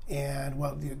 And,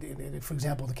 well, for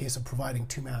example, the case of providing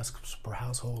 2 masks per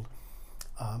household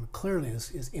clearly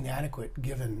is inadequate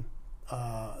given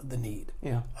the need.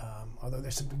 Yeah. Although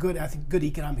there's some good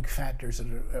economic factors that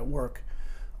are at work.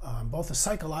 Both the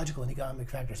psychological and economic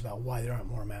factors about why there aren't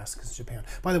more masks in Japan.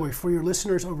 By the way, for your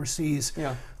listeners overseas,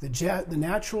 the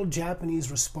natural Japanese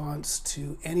response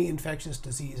to any infectious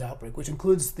disease outbreak, which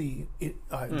includes the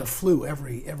flu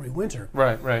every winter,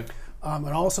 Right. and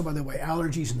also, by the way,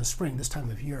 allergies in the spring, this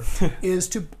time of year, is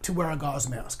to wear a gauze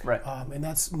mask. Right. And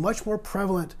that's much more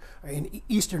prevalent in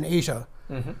Eastern Asia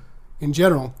in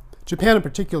general. Japan in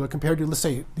particular, compared to, let's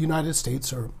say, the United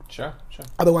States or Sure.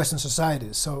 other Western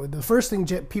societies. So the first thing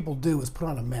people do is put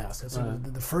on a mask. That's sort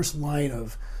of the first line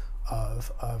of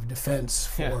defense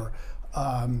for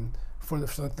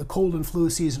the cold and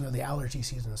flu season or the allergy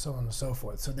season and so on and so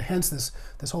forth. So hence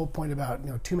this whole point about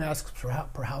 2 masks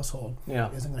per household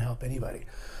isn't going to help anybody,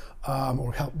 or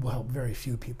will help very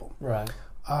few people. Right.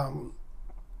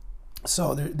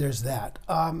 So there's that.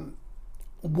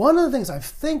 One of the things I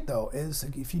think, though, is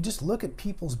if you just look at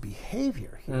people's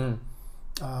behavior here.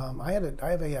 I have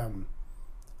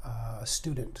a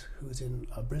student who's in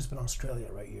Brisbane, Australia,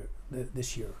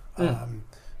 this year,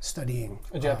 studying.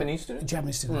 A Japanese student? A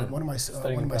Japanese student, one of my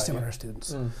seminar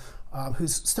students,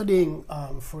 who's studying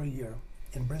for a year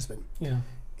in Brisbane. Yeah.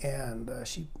 And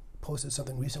she posted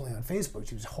something recently on Facebook.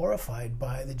 She was horrified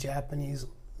by the Japanese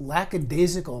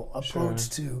lackadaisical approach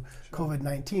to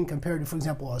COVID-19 compared to, for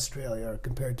example, Australia, or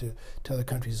compared to other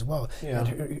countries as well. Yeah.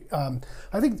 And,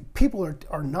 I think people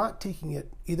are not taking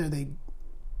it, either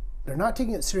they're not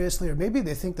taking it seriously, or maybe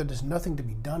they think that there's nothing to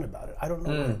be done about it. I don't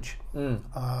know which.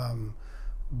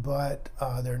 But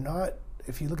they're not.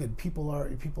 If you look at people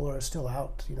are still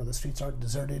out. The streets aren't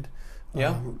deserted.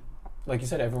 Yeah. Like you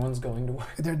said, everyone's going to work.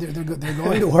 They're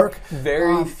going to work.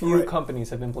 Very few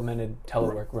companies have implemented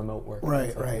telework, remote work.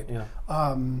 Right. Yeah.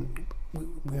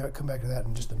 We might come back to that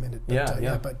in just a minute. But,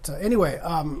 Yeah. But anyway,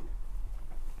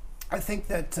 I think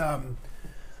that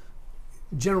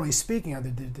generally speaking,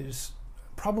 there's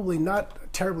probably not a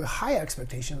terribly high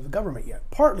expectation of the government yet.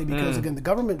 Partly because again, the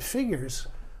government figures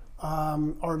are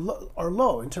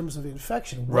low in terms of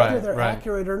infection, whether they're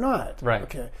accurate or not. Right.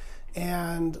 Okay.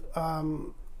 And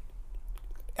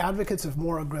advocates of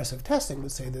more aggressive testing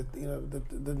would say that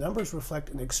the numbers reflect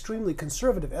an extremely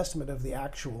conservative estimate of the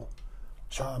actual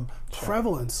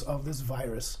prevalence of this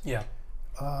virus. Yeah.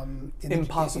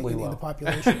 Impossibly low in the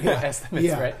population.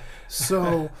 Estimates, right?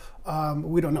 So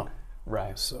we don't know.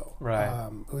 Right. So Right.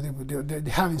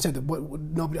 having said that,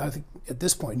 nobody, I think at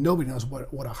this point, nobody knows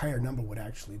what a higher number would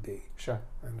actually be. Sure.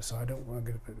 And so I don't want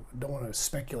to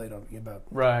speculate about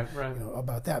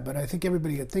about that. But I think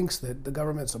everybody thinks that the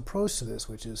government's approach to this,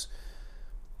 which is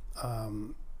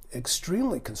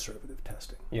extremely conservative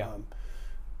testing,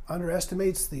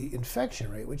 underestimates the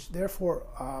infection rate, which therefore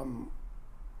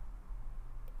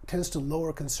tends to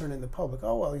lower concern in the public.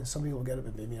 Oh well, some people will get it,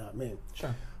 but maybe not me.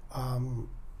 Sure.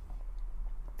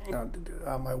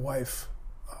 My wife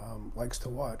likes to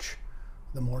watch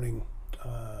the morning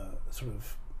sort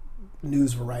of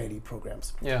news variety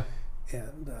programs. Yeah.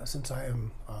 And since I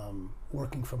am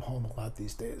working from home a lot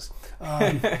these days,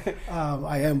 I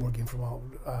am working from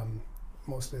home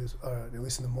most days, at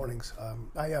least in the mornings.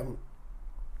 I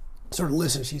sort of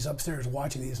listen. She's upstairs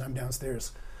watching these, and I'm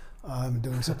downstairs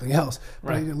doing something else.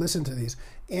 But I listen to these.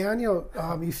 And,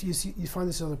 if you find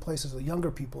this in other places, the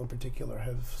younger people in particular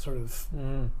have sort of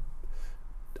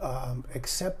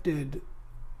accepted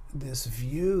this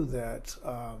view that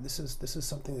this is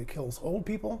something that kills old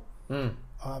people. You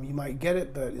might get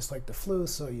it, but it's like the flu.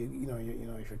 So if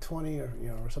you're 20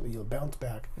 or something, you'll bounce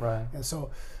back. Right. And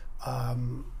so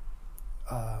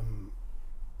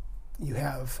you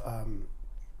have.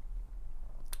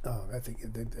 I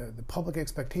think the public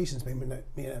expectations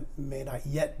may not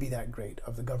yet be that great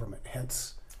of the government.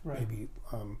 Hence, maybe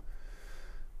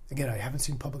again, I haven't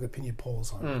seen public opinion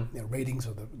polls on ratings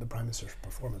of the prime minister's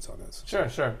performance on this.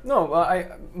 Sure. No,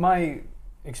 my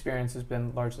experience has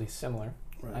been largely similar.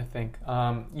 Right. I think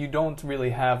you don't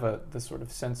really have the sort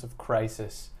of sense of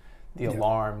crisis the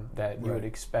alarm that you would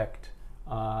expect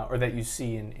or that you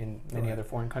see in many other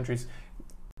foreign countries.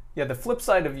 Yeah, the flip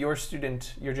side of your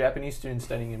Japanese student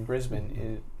studying in Brisbane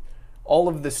is all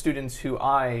of the students who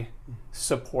I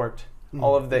support,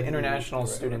 all of the international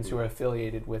students who are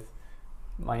affiliated with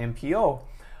my MPO,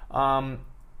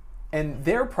 and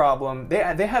their problem,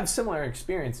 they have similar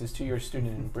experiences to your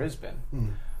student in Brisbane,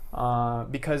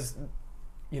 because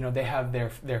they have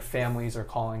their families are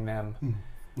calling them,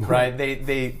 right?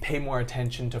 They pay more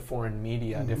attention to foreign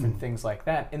media, different things like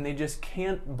that, and they just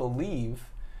can't believe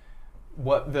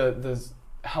what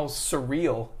how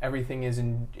surreal everything is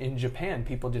in Japan.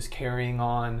 People just carrying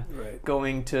on,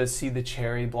 going to see the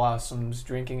cherry blossoms,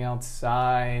 drinking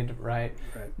outside, right?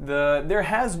 There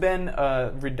has been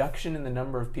a reduction in the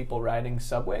number of people riding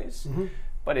subways,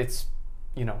 but it's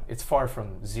far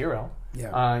from zero.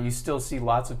 You still see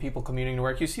lots of people commuting to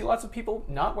work. You see lots of people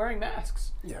not wearing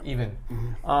masks, even.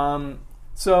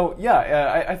 So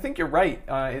I think you're right.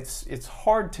 It's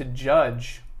hard to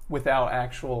judge without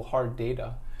actual hard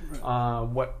data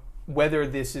whether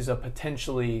this is a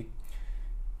potentially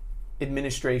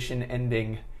administration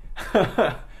ending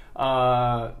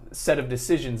set of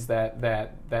decisions that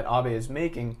Abe is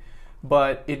making,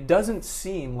 but it doesn't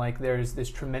seem like there's this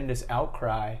tremendous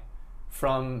outcry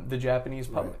from the Japanese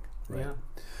public.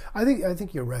 I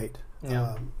think you're right.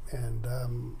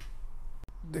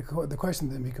 The question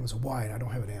then becomes why, and I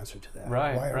don't have an answer to that.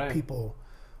 Why are people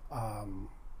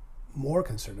more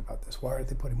concerned about this? Why aren't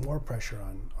they putting more pressure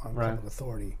on public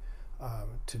authority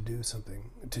to do something,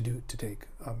 to take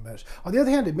measures? On the other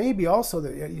hand, it may be also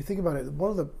that you think about it.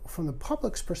 From the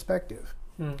public's perspective,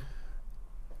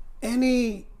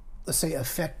 any, let's say,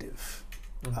 effective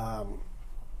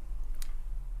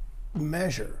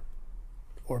measure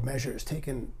or measures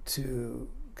taken to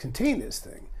contain this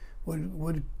thing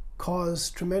would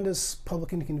cause tremendous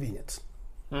public inconvenience.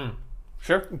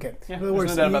 Sure. Okay. Yeah, in other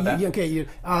words, no doubt about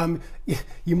that.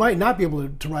 You might not be able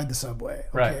to ride the subway.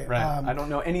 Okay? Right. I don't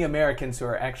know any Americans who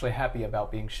are actually happy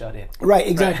about being shut in. Right.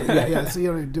 Exactly. So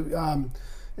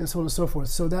and so on and so forth.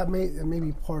 So that may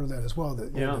be part of that as well.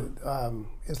 That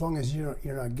as long as you're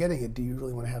not getting it, do you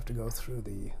really want to have to go through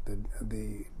the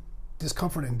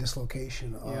discomfort and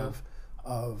dislocation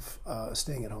of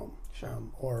staying at home,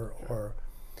 or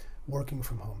working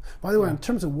from home? By the way, in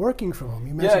terms of working from home,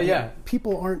 you mentioned that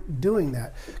people aren't doing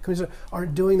that.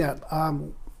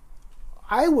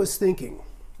 I was thinking,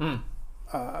 at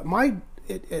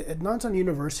Nanzan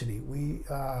University, we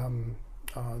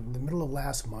in the middle of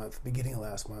beginning of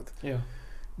last month,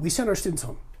 we sent our students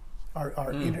home,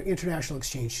 our international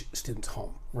exchange students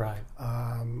home. Right.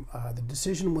 The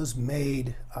decision was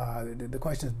made. The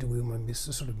question is, do we want to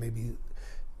sort of maybe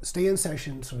stay in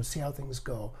session, sort of see how things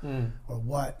go, or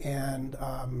what? And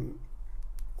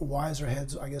wiser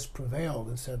heads, I guess, prevailed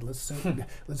and said, we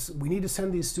need to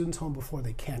send these students home before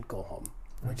they can't go home,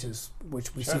 which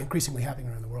we see increasingly happening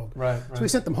around the world. Right. So we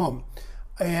sent them home,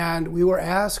 and we were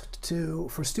asked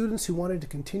for students who wanted to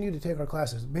continue to take our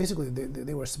classes. Basically,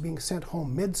 they were being sent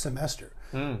home mid-semester.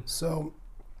 So,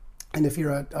 and if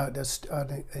you're an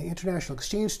international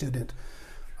exchange student,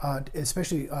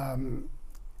 especially on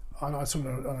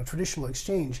a traditional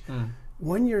exchange,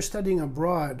 when you're studying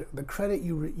abroad, the credit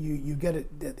you get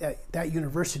at that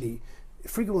university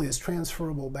frequently is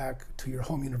transferable back to your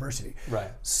home university. Right.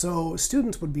 So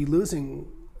students would be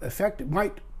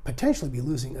might potentially be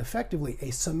losing effectively a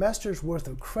semester's worth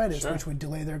of credits, which would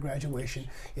delay their graduation.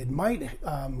 It might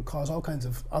cause all kinds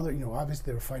of other, obviously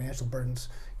there are financial burdens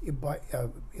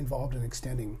involved in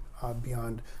extending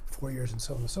beyond 4 years and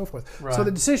so on and so forth. Right. So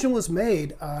the decision was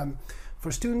made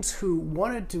for students who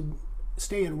wanted to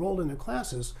stay enrolled in their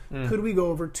classes, could we go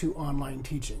over to online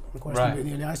teaching? Of course, the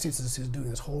United States is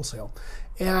doing this wholesale.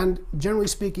 And generally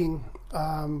speaking,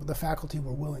 the faculty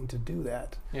were willing to do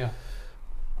that. Yeah.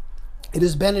 It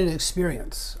has been an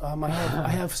experience. I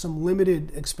have some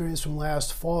limited experience from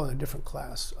last fall in a different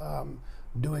class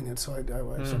doing it, so I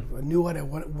knew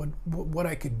what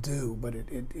I could do, but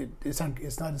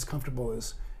it's not as comfortable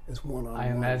as one-on-one.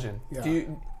 I imagine.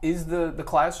 Yeah. Is the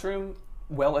classroom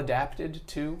well adapted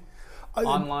to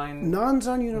online?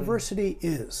 Nanzan University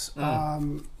is.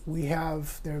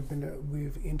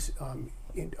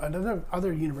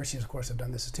 Other universities, of course, have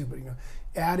done this too, but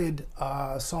added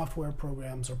software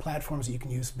programs or platforms that you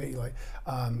can use. Like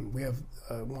we have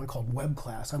one called Web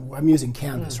Class. I'm using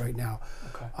Canvas right now.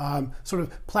 Okay. Sort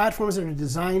of platforms that are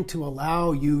designed to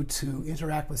allow you to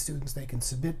interact with students. They can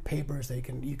submit papers. You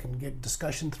can get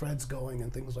discussion threads going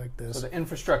and things like this. So the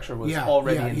infrastructure was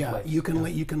already in place. You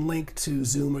can link to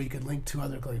Zoom, or you can link to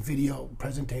other like video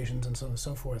presentations and so on and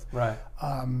so forth. Right.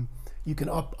 You can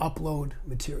upload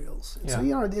materials. Yeah. So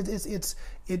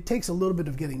it takes a little bit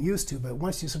of getting used to, but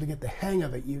once you sort of get the hang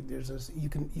of it, you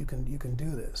can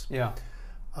do this. Yeah.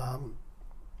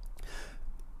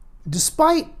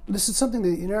 Despite this is something that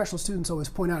international students always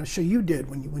point out. I'm sure you did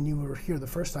when you were here the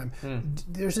first time.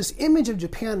 There's this image of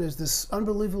Japan as this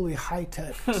unbelievably high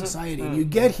tech society, and you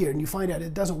get here and you find out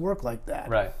it doesn't work like that.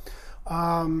 Right.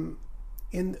 I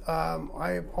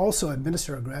also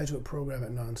administer a graduate program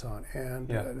at Nansan,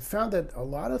 and found that a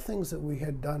lot of things that we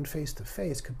had done face to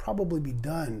face could probably be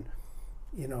done,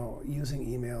 using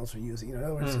emails or using, in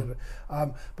other words.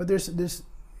 But there's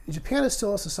Japan is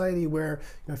still a society where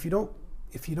if you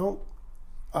don't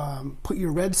put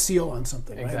your red seal on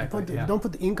something, exactly, right? If you don't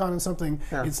put the ink on something,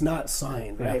 it's not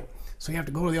signed, right? Yeah. So you have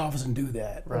to go to the office and do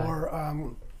that, right.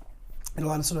 or and a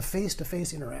lot of sort of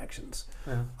face-to-face interactions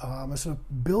are sort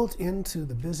of built into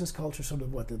the business culture, sort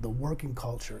of the working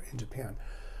culture in Japan.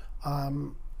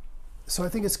 So I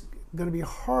think it's going to be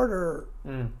harder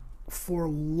for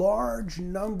large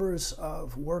numbers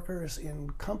of workers in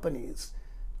companies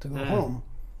to go home,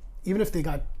 even if they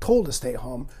got told to stay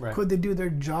home. Right. Could they do their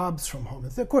jobs from home?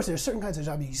 Of course, there are certain kinds of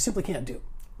jobs you simply can't do.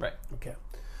 Right. Okay.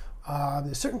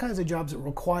 There's certain kinds of jobs that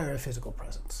require a physical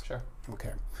presence. Sure.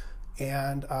 Okay.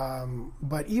 And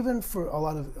but even for a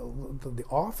lot of the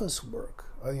office work,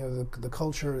 the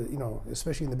culture,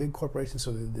 especially in the big corporations,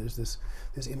 so there's this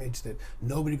image that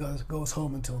nobody goes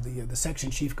home until the section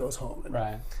chief goes home.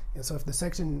 Right. And so if the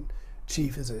section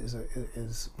chief is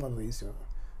one of these,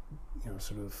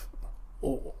 sort of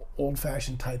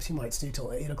old-fashioned types, he might stay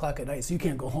till 8 o'clock at night, so you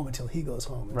can't go home until he goes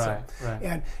home. And right.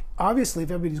 And obviously,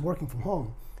 if everybody's working from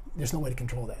home, there's no way to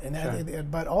control that. And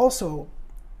but also,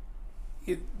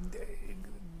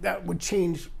 that would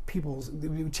change it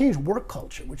would change work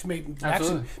culture, which may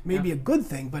be a good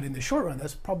thing, but in the short run,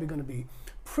 that's probably going to be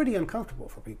pretty uncomfortable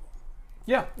for people.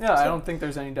 Yeah, I don't think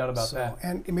there's any doubt about that.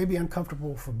 And it may be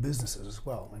uncomfortable for businesses as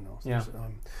well. Yeah.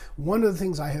 One of the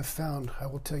things I have found, I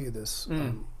will tell you this,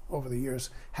 over the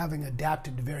years, having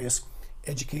adapted to various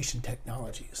education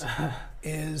technologies,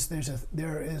 is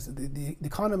the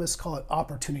economists call it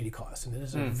opportunity cost, and it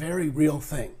is a very real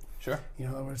thing. Sure. In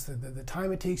other words, the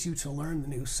time it takes you to learn the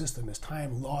new system is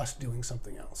time lost doing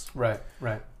something else. Right.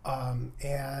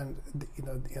 And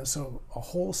so a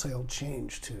wholesale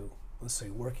change to, let's say,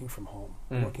 working from home,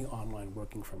 working online,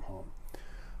 working from home,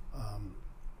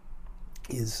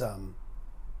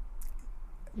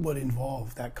 would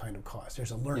involve that kind of cost.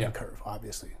 There's a learning curve,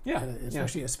 obviously. Yeah. And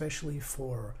especially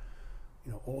for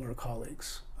older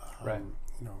colleagues. Right.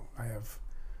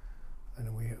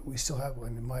 We still have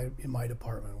in my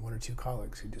department 1 or 2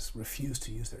 colleagues who just refuse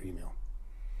to use their email.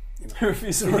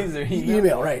 Refuse to use their email?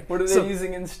 Email, right. What are they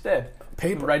using instead?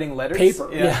 Paper. Writing letters?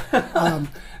 Paper, yeah.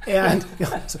 And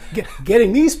so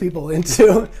getting these people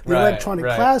into the electronic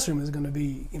classroom is going to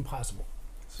be impossible.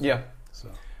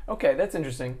 Okay, that's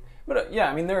interesting. But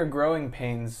there are growing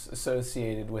pains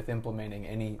associated with implementing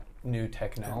any new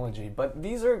technology. But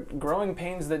these are growing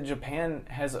pains that Japan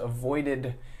has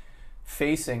avoided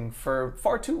facing for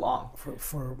far too long.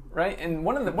 For right? And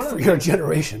one of your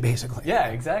generation, basically. Yeah,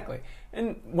 exactly.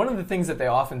 And one of the things that they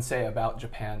often say about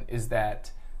Japan is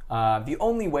that the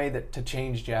only way to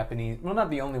change Japanese, well, not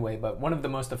the only way, but one of the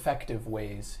most effective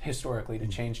ways historically to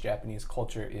change Japanese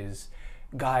culture is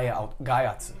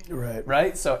gaiatsu.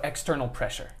 Right? So external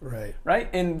pressure. Right?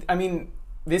 And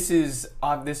this is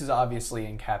obviously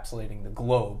encapsulating the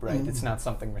globe, right? It's not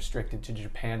something restricted to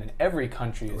Japan, and every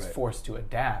country is forced to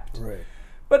adapt.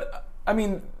 But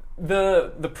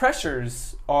the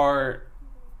pressures are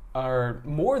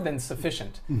more than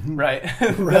sufficient, right?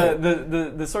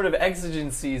 The sort of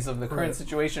exigencies of the current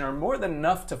situation are more than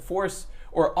enough to force,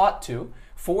 or ought to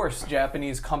force,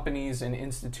 Japanese companies and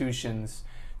institutions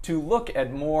to look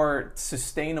at more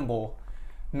sustainable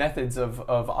methods of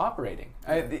operating.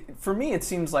 For me, it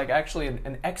seems like actually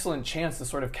an excellent chance to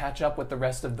sort of catch up with the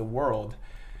rest of the world.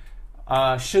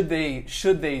 Should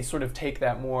they sort of take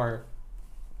that more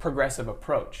progressive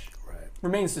approach?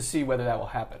 Remains to see whether that will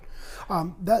happen.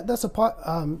 That's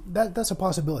a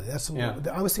possibility.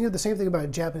 I was thinking the same thing about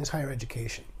Japanese higher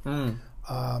education,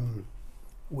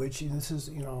 which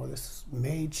this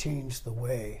may change the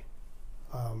way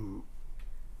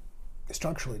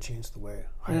structurally changed the way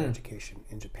higher education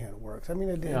in Japan works. I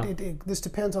mean, this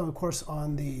depends on, of course,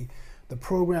 on the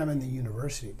program and the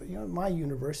university. But my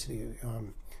university,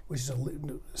 which is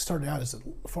started out as a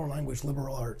foreign language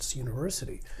liberal arts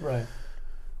university, right,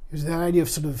 is that idea of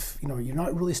sort of you're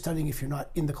not really studying if you're not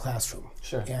in the classroom.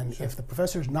 Sure. And if the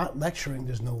professor is not lecturing,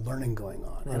 there's no learning going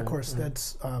on. Right, and of course,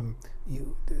 that's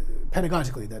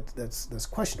pedagogically that's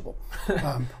questionable.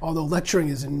 Although lecturing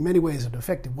is in many ways an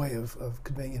effective way of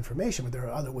conveying information, but there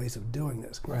are other ways of doing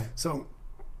this. Right. So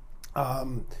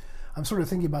I'm sort of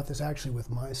thinking about this actually with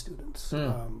my students.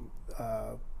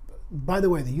 By the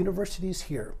way, the universities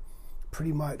here,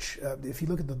 pretty much, if you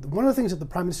look at one of the things that the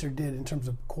Prime Minister did in terms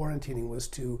of quarantining was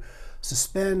to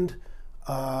suspend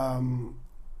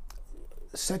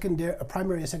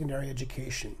primary and secondary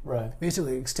education. Right.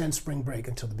 Basically, extend spring break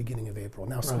until the beginning of April.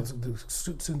 Now, the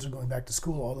students are going back to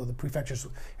school, although the prefectures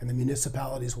and the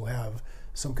municipalities will have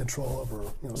some control over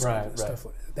stuff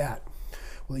like that.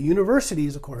 Well, the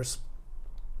universities, of course,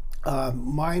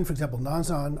 mine, for example,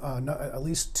 Nanzan, at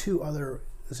least two others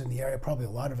in the area, probably a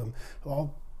lot of them,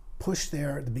 all pushed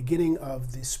the beginning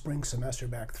of the spring semester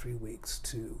back 3 weeks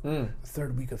to the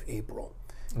third week of April.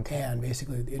 Okay. And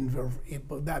basically,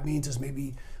 that means is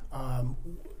maybe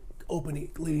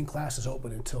leaving classes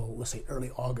open until, let's say,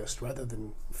 early August, rather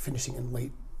than finishing in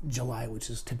late July,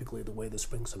 which is typically the way the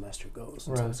spring semester goes,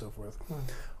 and so on and so forth.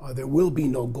 There will be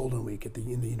no Golden Week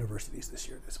in the universities this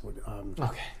year.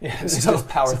 Okay, yeah, so, just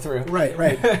power through.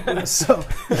 Right. so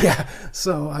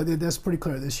that's pretty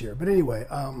clear this year. But anyway,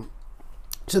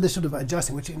 so they're sort of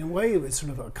adjusting, which in a way is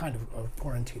sort of a kind of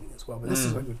quarantining as well. But this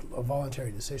is a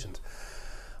voluntary decisions.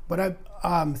 But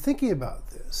I'm thinking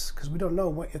about this because we don't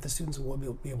know if the students will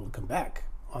be able to come back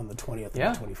on the 20th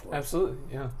and the 24th. Absolutely,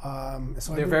 yeah.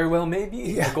 So there very well may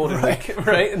be a Golden Week,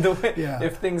 right?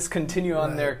 If things continue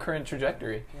on their current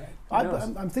trajectory. Right.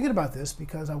 I'm thinking about this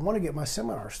because I want to get my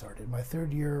seminar started. My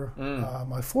third year,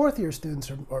 my fourth year students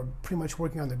are pretty much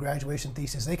working on their graduation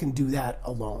thesis. They can do that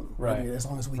alone, right? As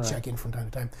long as we check in from time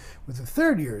to time. With the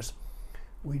third years,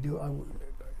 we do.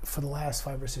 For the last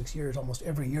 5 or 6 years, almost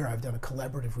every year I've done a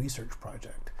collaborative research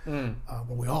project where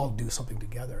we all do something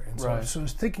together. And so I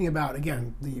was thinking about,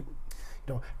 again,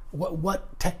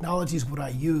 what technologies would I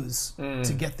use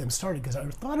to get them started? Because I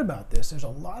thought about this. There's a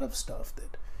lot of stuff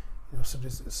that, so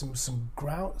there's some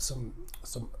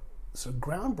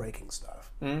groundbreaking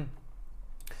stuff,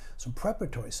 some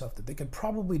preparatory stuff that they could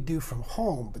probably do from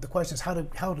home. But the question is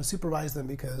how to supervise them,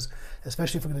 because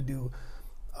especially if we're going to do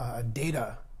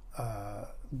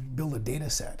build a data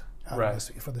set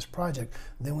for this project,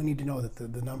 then we need to know that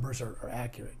the numbers are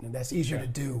accurate, and that's easier to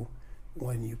do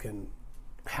when you can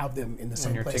have them in the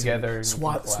same place together,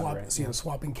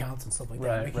 swapping counts and stuff like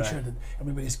that, making sure that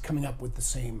everybody's coming up with the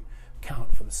same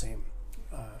count for the same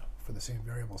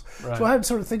variables. So I had to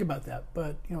sort of think about that,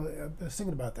 but I was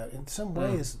thinking about that in some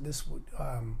ways. This would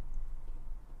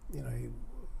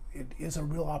it is a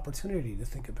real opportunity to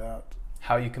think about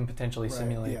how you can potentially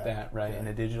simulate that, in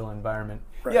a digital environment.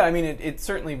 Right. Yeah, I mean, it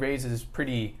certainly raises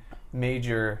pretty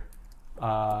major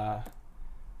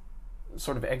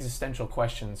sort of existential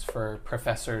questions for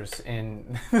professors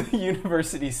in the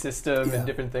university system and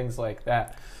different things like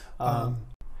that.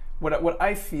 What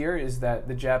I fear is that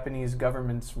the Japanese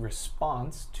government's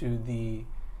response to the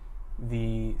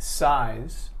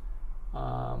size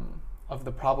of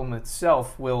the problem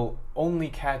itself will only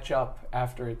catch up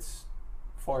after it's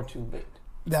far too late.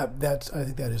 I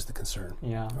think that is the concern.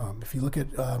 Yeah. If you look at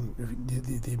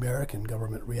the American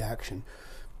government reaction,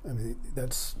 I mean,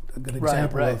 that's a good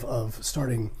example of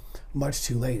starting much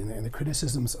too late. And the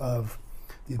criticisms of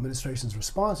the administration's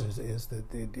responses is that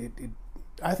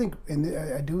I think, and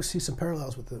I do see some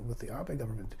parallels with the Abe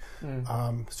government.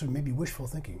 Sort of maybe wishful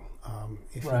thinking.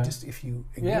 If you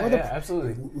ignore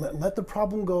absolutely, let the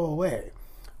problem go away.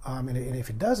 And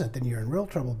if it doesn't, then you're in real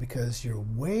trouble because you're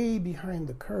way behind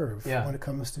the curve when it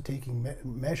comes to taking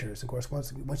measures. Of course,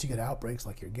 once you get outbreaks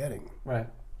like you're getting. Right.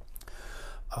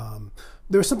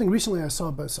 There was something recently I saw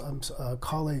about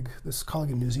this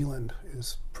colleague in New Zealand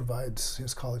provides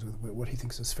his colleagues with what he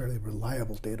thinks is fairly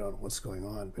reliable data on what's going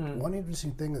on. But one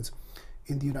interesting thing is,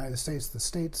 in the United States, the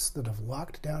states that have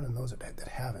locked down and those that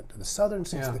haven't. The southern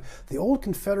states, the old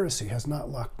Confederacy has not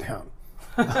locked down.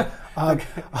 I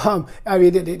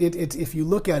mean, if you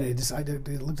look at it, I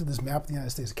looked at this map of the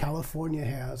United States. California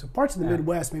has parts of the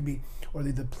Midwest, maybe, or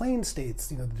the plain states.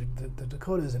 The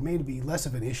Dakotas, it may be less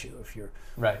of an issue if your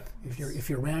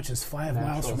ranch is 5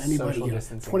 miles from anybody,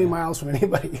 20 miles from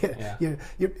anybody.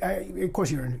 Of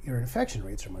course, your infection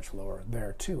rates are much lower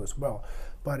there too as well.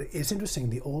 But it's interesting.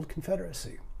 The old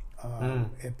Confederacy,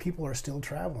 people are still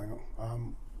traveling.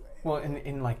 Well,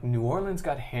 in like New Orleans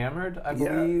got hammered, I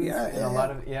believe. A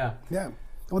lot of Yeah.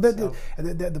 Well,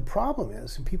 the problem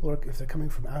is, and people are, if they're coming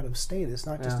from out of state, it's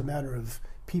not just a matter of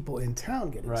people in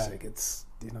town getting sick. It's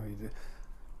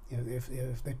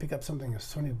if they pick up something, if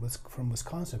somebody from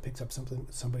Wisconsin picks up something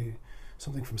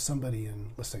from somebody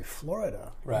in, let's say,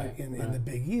 Florida, in the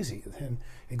Big Easy, then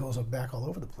it goes back all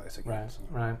over the place again.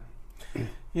 Right.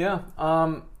 Yeah.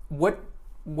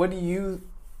 What do you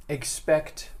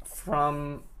expect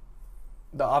from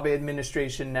the Abe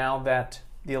administration now that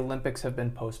the Olympics have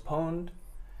been postponed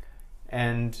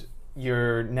and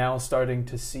you're now starting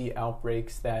to see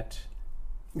outbreaks that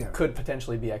could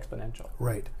potentially be exponential?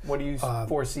 Right. What do you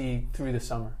foresee through the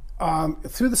summer?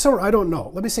 Through the summer, I don't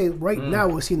know. Let me say now,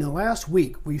 we've seen in the last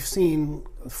week, we've seen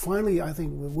finally, I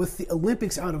think, with the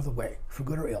Olympics out of the way, for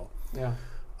good or ill,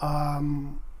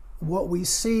 what we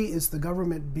see is the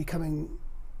government becoming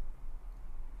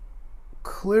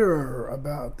clearer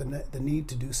about the need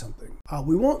to do something.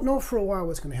 We won't know for a while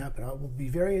what's going to happen. I will be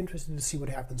very interested to see what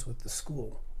happens with the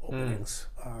school openings.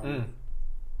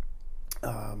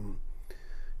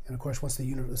 And of course, once the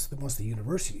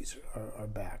universities are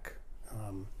back.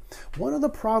 One of the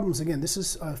problems, again, this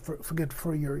is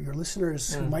for your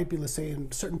listeners who might be, let's say,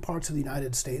 in certain parts of the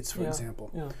United States, for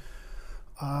example.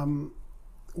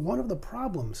 One of the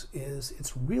problems is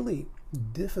it's really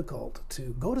difficult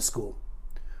to go to school,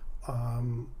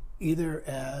 either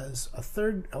as a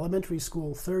elementary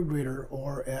school third grader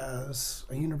or as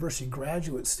a university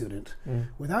graduate student,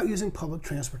 without using public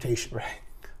transportation. Right.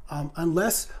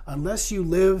 Unless you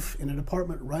live in an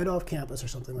apartment right off campus or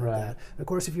something like that. And of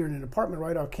course, if you're in an apartment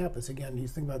right off campus, again, you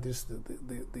think about this: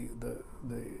 the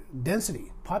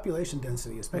density, population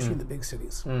density, especially in the big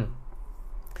cities,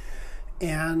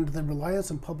 and the reliance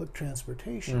on public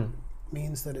transportation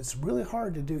means that it's really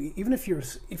hard to do. Even if you're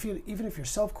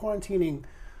self-quarantining,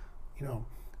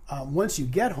 once you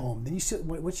get home, then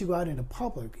once you go out into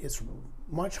public, it's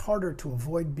much harder to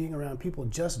avoid being around people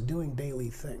just doing daily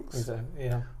things. Exactly.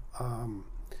 Yeah.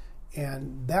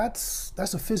 And that's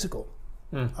a physical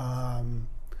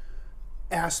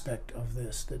aspect of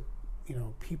this that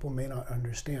people may not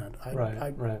understand.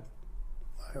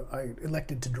 I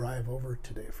elected to drive over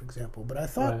today, for example, but I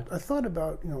thought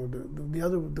about the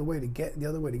other way to get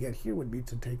here would be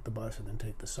to take the bus and then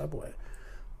take the subway.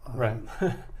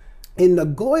 In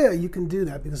Nagoya, you can do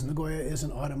that because Nagoya is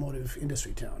an automotive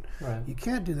industry town. You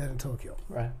can't do that in Tokyo.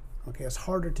 Okay, it's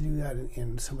harder to do that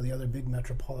in some of the other big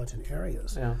metropolitan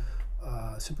areas,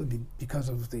 simply because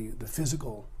of the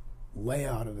physical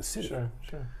layout of the city. Sure.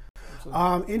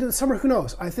 Into the summer, who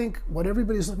knows? I think what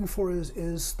everybody's looking for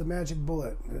is the magic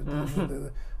bullet,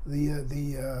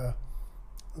 the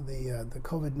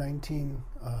COVID-19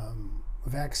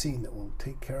 vaccine that will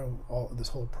take care of all of this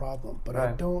whole problem. But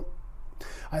I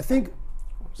think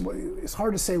it's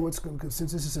hard to say what's going to,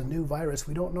 since this is a new virus.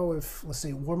 We don't know if, let's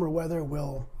say, warmer weather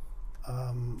will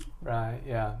lead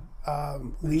to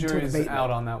an abatement. Out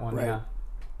on that one. And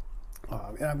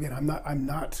again, I'm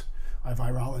not a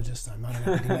virologist. I'm not an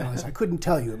epidemiologist. I couldn't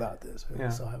tell you about this,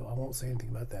 so I won't say anything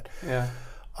about that.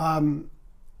 I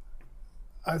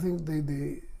think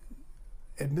the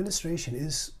administration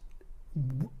is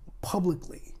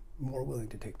publicly more willing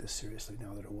to take this seriously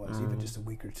now than it was even just a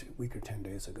week or 10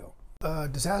 days ago.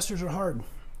 Disasters are hard.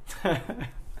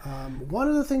 One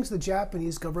of the things the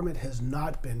Japanese government has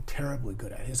not been terribly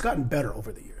good at, it's gotten better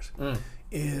over the years,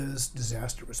 is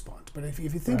disaster response. But if you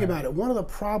think about it, one of the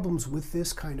problems with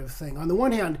this kind of thing, on the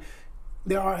one hand,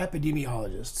 there are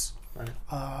epidemiologists,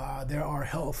 there are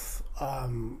health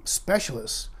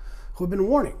specialists who have been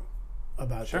warning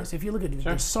about this. If you look at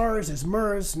there's SARS, there's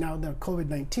MERS, now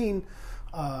COVID-19,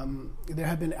 there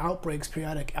have been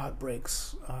periodic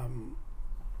outbreaks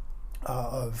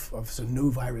of some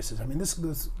new viruses. I mean, this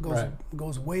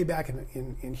goes way back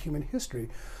in human history.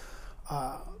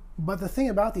 But the thing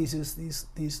about these is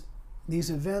these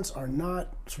events are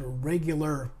not sort of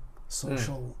regular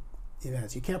social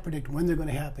events. You can't predict when they're going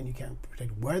to happen. You can't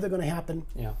predict where they're going to happen.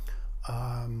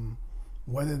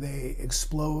 Whether they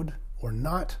explode or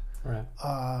not.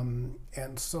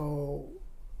 And so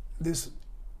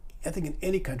I think in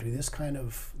any country, this kind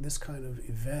of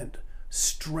event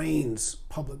strains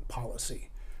public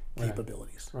policy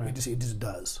capabilities. It just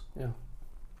does.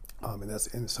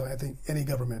 And so I think any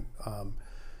government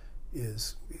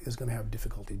is going to have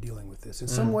difficulty dealing with this. In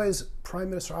some ways, Prime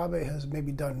Minister Abe has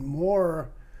maybe done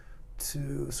more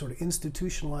to sort of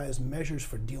institutionalize measures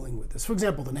for dealing with this. For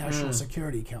example, the National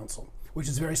Security Council, which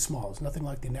is very small. It's nothing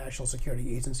like the National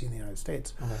Security Agency in the United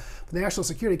States. Okay. The National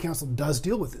Security Council does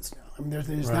deal with this now. I mean,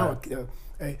 there's now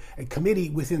a committee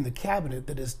within the cabinet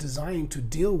that is designed to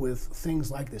deal with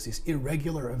things like this, these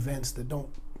irregular events that don't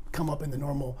come up in the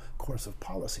normal course of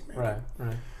policy making. Right.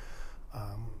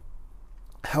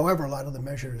 However, a lot of the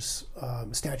measures,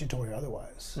 statutory or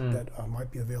otherwise, that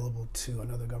might be available to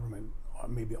another government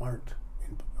maybe aren't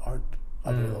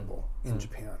available in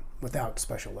Japan without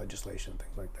special legislation,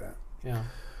 things like that. Yeah.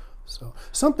 So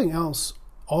something else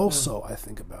also I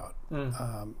think about.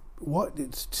 I'm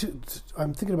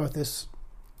thinking about this.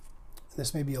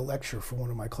 This may be a lecture for one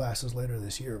of my classes later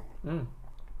this year.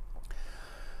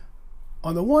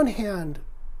 On the one hand,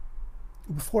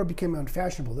 before it became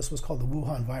unfashionable, this was called the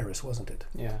Wuhan virus, wasn't it?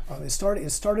 Yeah. It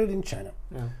started in China,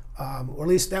 or at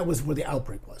least that was where the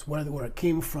outbreak was. Where it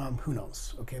came from, who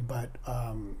knows? Okay, but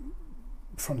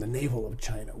from the navel of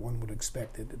China, one would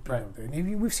expect it. Right.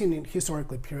 We've seen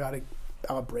historically periodic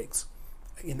outbreaks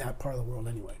in that part of the world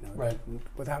anyway. Now, right.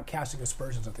 Without casting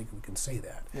aspersions, I think we can say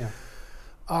that. Yeah.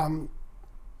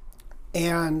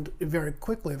 And very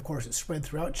quickly, of course, it spread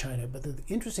throughout China. But the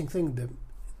interesting thing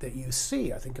that you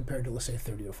see, I think, compared to, let's say,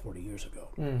 30 or 40 years ago,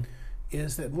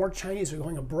 is that more Chinese are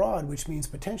going abroad, which means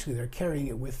potentially they're carrying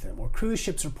it with them. Or cruise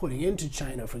ships are putting into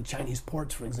China from Chinese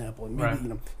ports, for example. And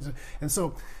maybe, and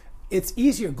so it's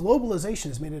easier. Globalization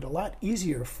has made it a lot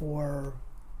easier for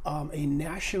a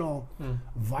national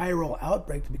viral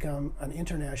outbreak to become an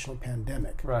international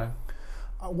pandemic. Right.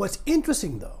 What's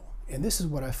interesting, though, and this is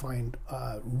what I find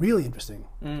really interesting,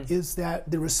 is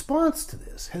that the response to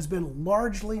this has been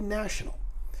largely national.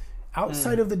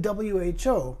 Outside of the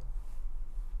WHO,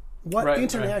 what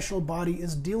international body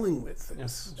is dealing with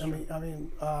this? Yes, I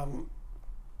mean,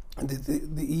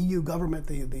 the EU government,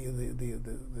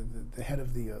 the head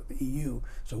of the EU,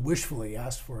 so wishfully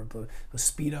asked for the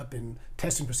speed up in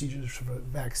testing procedures for the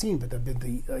vaccine, but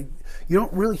you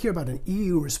don't really hear about an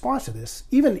EU response to this,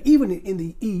 even in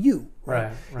the EU.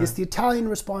 Right. It's the Italian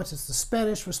response, it's the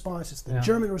Spanish response, it's the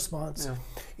German response,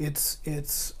 it's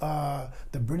the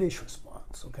British response.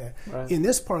 Okay. Right. In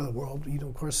this part of the world,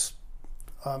 of course.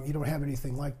 You don't have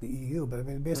anything like the EU, but I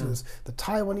mean, basically, it's the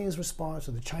Taiwanese response,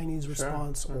 or the Chinese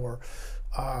response, or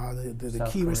the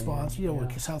key response,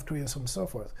 South Korea, so on and so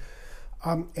forth.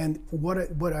 And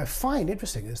what I find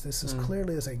interesting is this is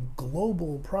clearly is a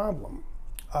global problem,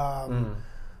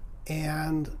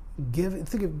 and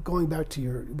think of going back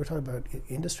to we're talking about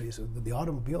industries, the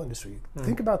automobile industry.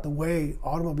 Think about the way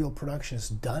automobile production is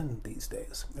done these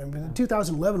days. I mean, in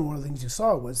 2011, one of the things you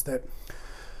saw was that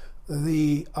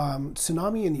the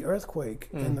tsunami and the earthquake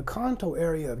in the Kanto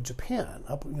area of Japan,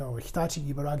 up Hitachi,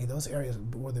 Ibaraki, those areas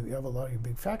where you have a lot of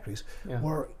big factories,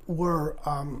 were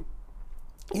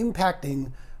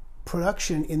impacting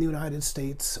production in the United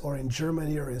States or in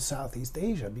Germany or in Southeast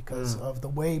Asia because of the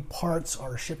way parts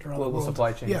are shipped around the world. Global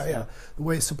supply chains. Yeah, the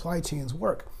way supply chains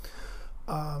work.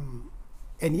 And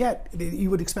yet, you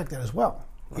would expect that as well.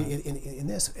 Right. In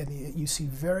this, and you see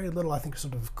very little, I think,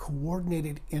 sort of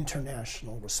coordinated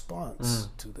international response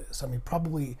to this. I mean,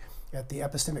 probably at the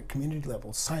epistemic community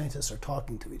level, scientists are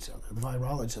talking to each other. The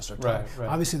virologists are talking. Right.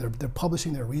 Obviously, they're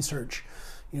publishing their research,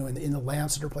 in the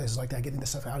Lancet or places like that, getting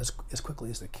this stuff out as quickly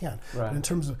as they can. Right. But in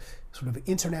terms of sort of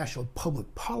international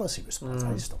public policy response,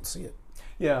 I just don't see it.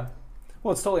 Yeah.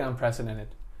 Well, it's totally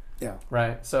unprecedented. Yeah.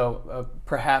 Right. So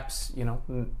perhaps,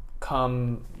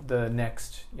 come the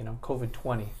next,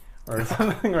 COVID-20 or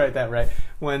something like that, right?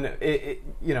 When it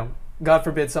God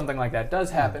forbid something like that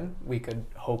does happen, we could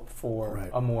hope for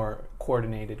a more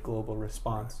coordinated global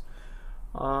response.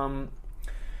 I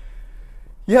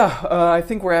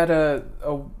think we're at a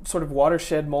sort of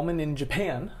watershed moment in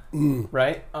Japan,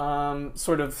 right?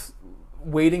 Sort of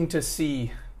waiting to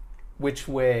see which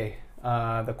way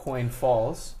the coin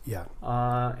falls. Yeah.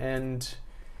 And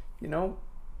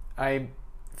I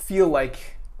feel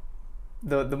like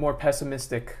the more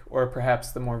pessimistic, or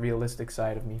perhaps the more realistic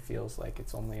side of me feels like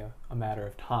it's only a matter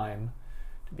of time,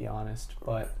 to be honest.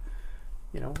 But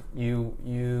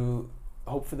you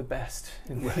hope for the best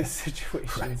in these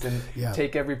situations and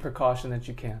take every precaution that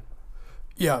you can.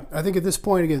 Yeah, I think at this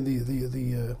point again,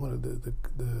 the one of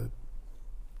the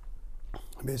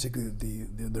basically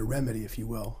the remedy, if you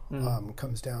will,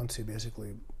 comes down to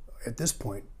basically at this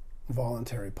point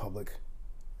voluntary public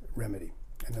remedy.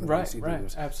 And right, absolutely.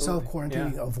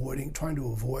 Self-quarantining, trying to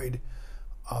avoid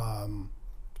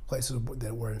places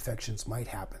where infections might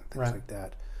happen, things like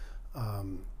that.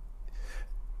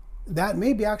 That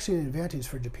may be actually an advantage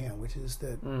for Japan, which is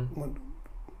that when,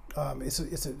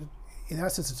 in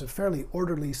that sense, it's a fairly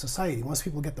orderly society. Once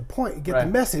people get the point, get Right.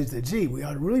 the message that, gee, we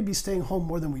ought to really be staying home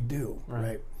more than we do, Right.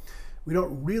 right? We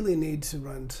don't really need to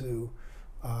run to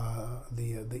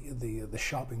the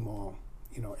shopping mall,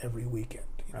 every weekend,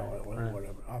 Right, or right.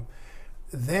 whatever.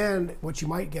 Then what you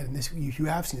might get, and this you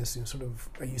have seen this in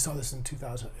you saw this in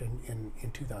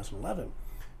 2011,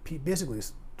 basically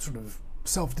sort of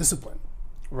self-discipline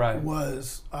Right.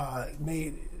 was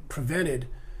prevented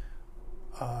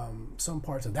some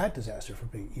parts of that disaster from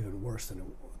being even worse than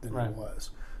Right. it was,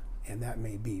 and that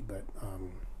may be, but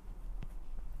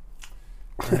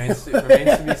Remains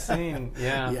to be seen.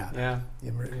 Yeah. Yeah.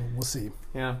 We'll see.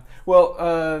 Yeah.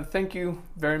 Well, thank you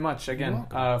very much again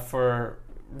You're for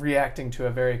reacting to a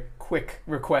very quick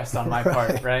request on my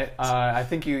part. Right. I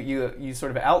think you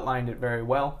sort of outlined it very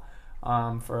well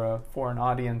for a foreign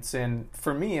audience, and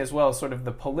for me as well. Sort of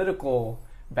the political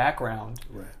background.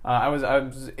 Right. I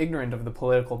was ignorant of the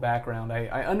political background.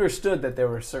 I understood that there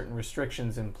were certain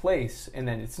restrictions in place, and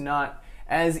that it's not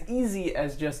as easy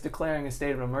as just declaring a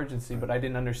state of emergency, but I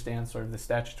didn't understand sort of the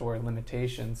statutory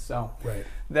limitations. So Right.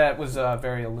 that was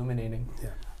very illuminating. Yeah.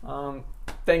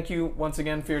 Thank you once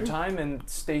again for your time, and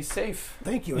stay safe.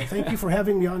 Thank you, and thank you for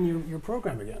having me on your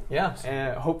program again. Yeah,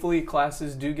 and hopefully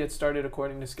classes do get started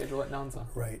according to schedule at Nanza.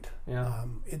 Right. Yeah.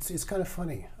 It's kind of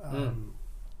funny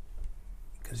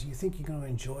because you think you're going to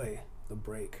enjoy the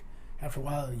break. After a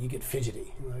while, you get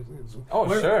fidgety. Oh,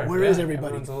 sure. Where Yeah, is everybody?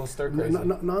 everyone's a little stir crazy.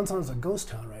 Nansan's a ghost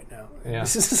town right now. Yeah.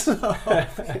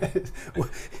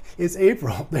 It's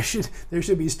April. There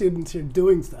should be students here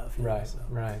doing stuff. Right. So.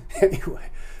 Right. Anyway,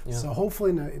 Yeah. so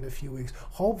hopefully in a few weeks,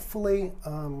 hopefully,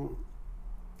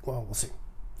 we'll see.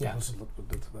 Yeah.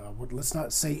 Let's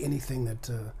not say anything that.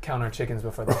 Count our chickens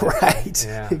before they Right.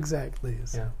 Yeah. Exactly.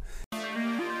 So. Yeah.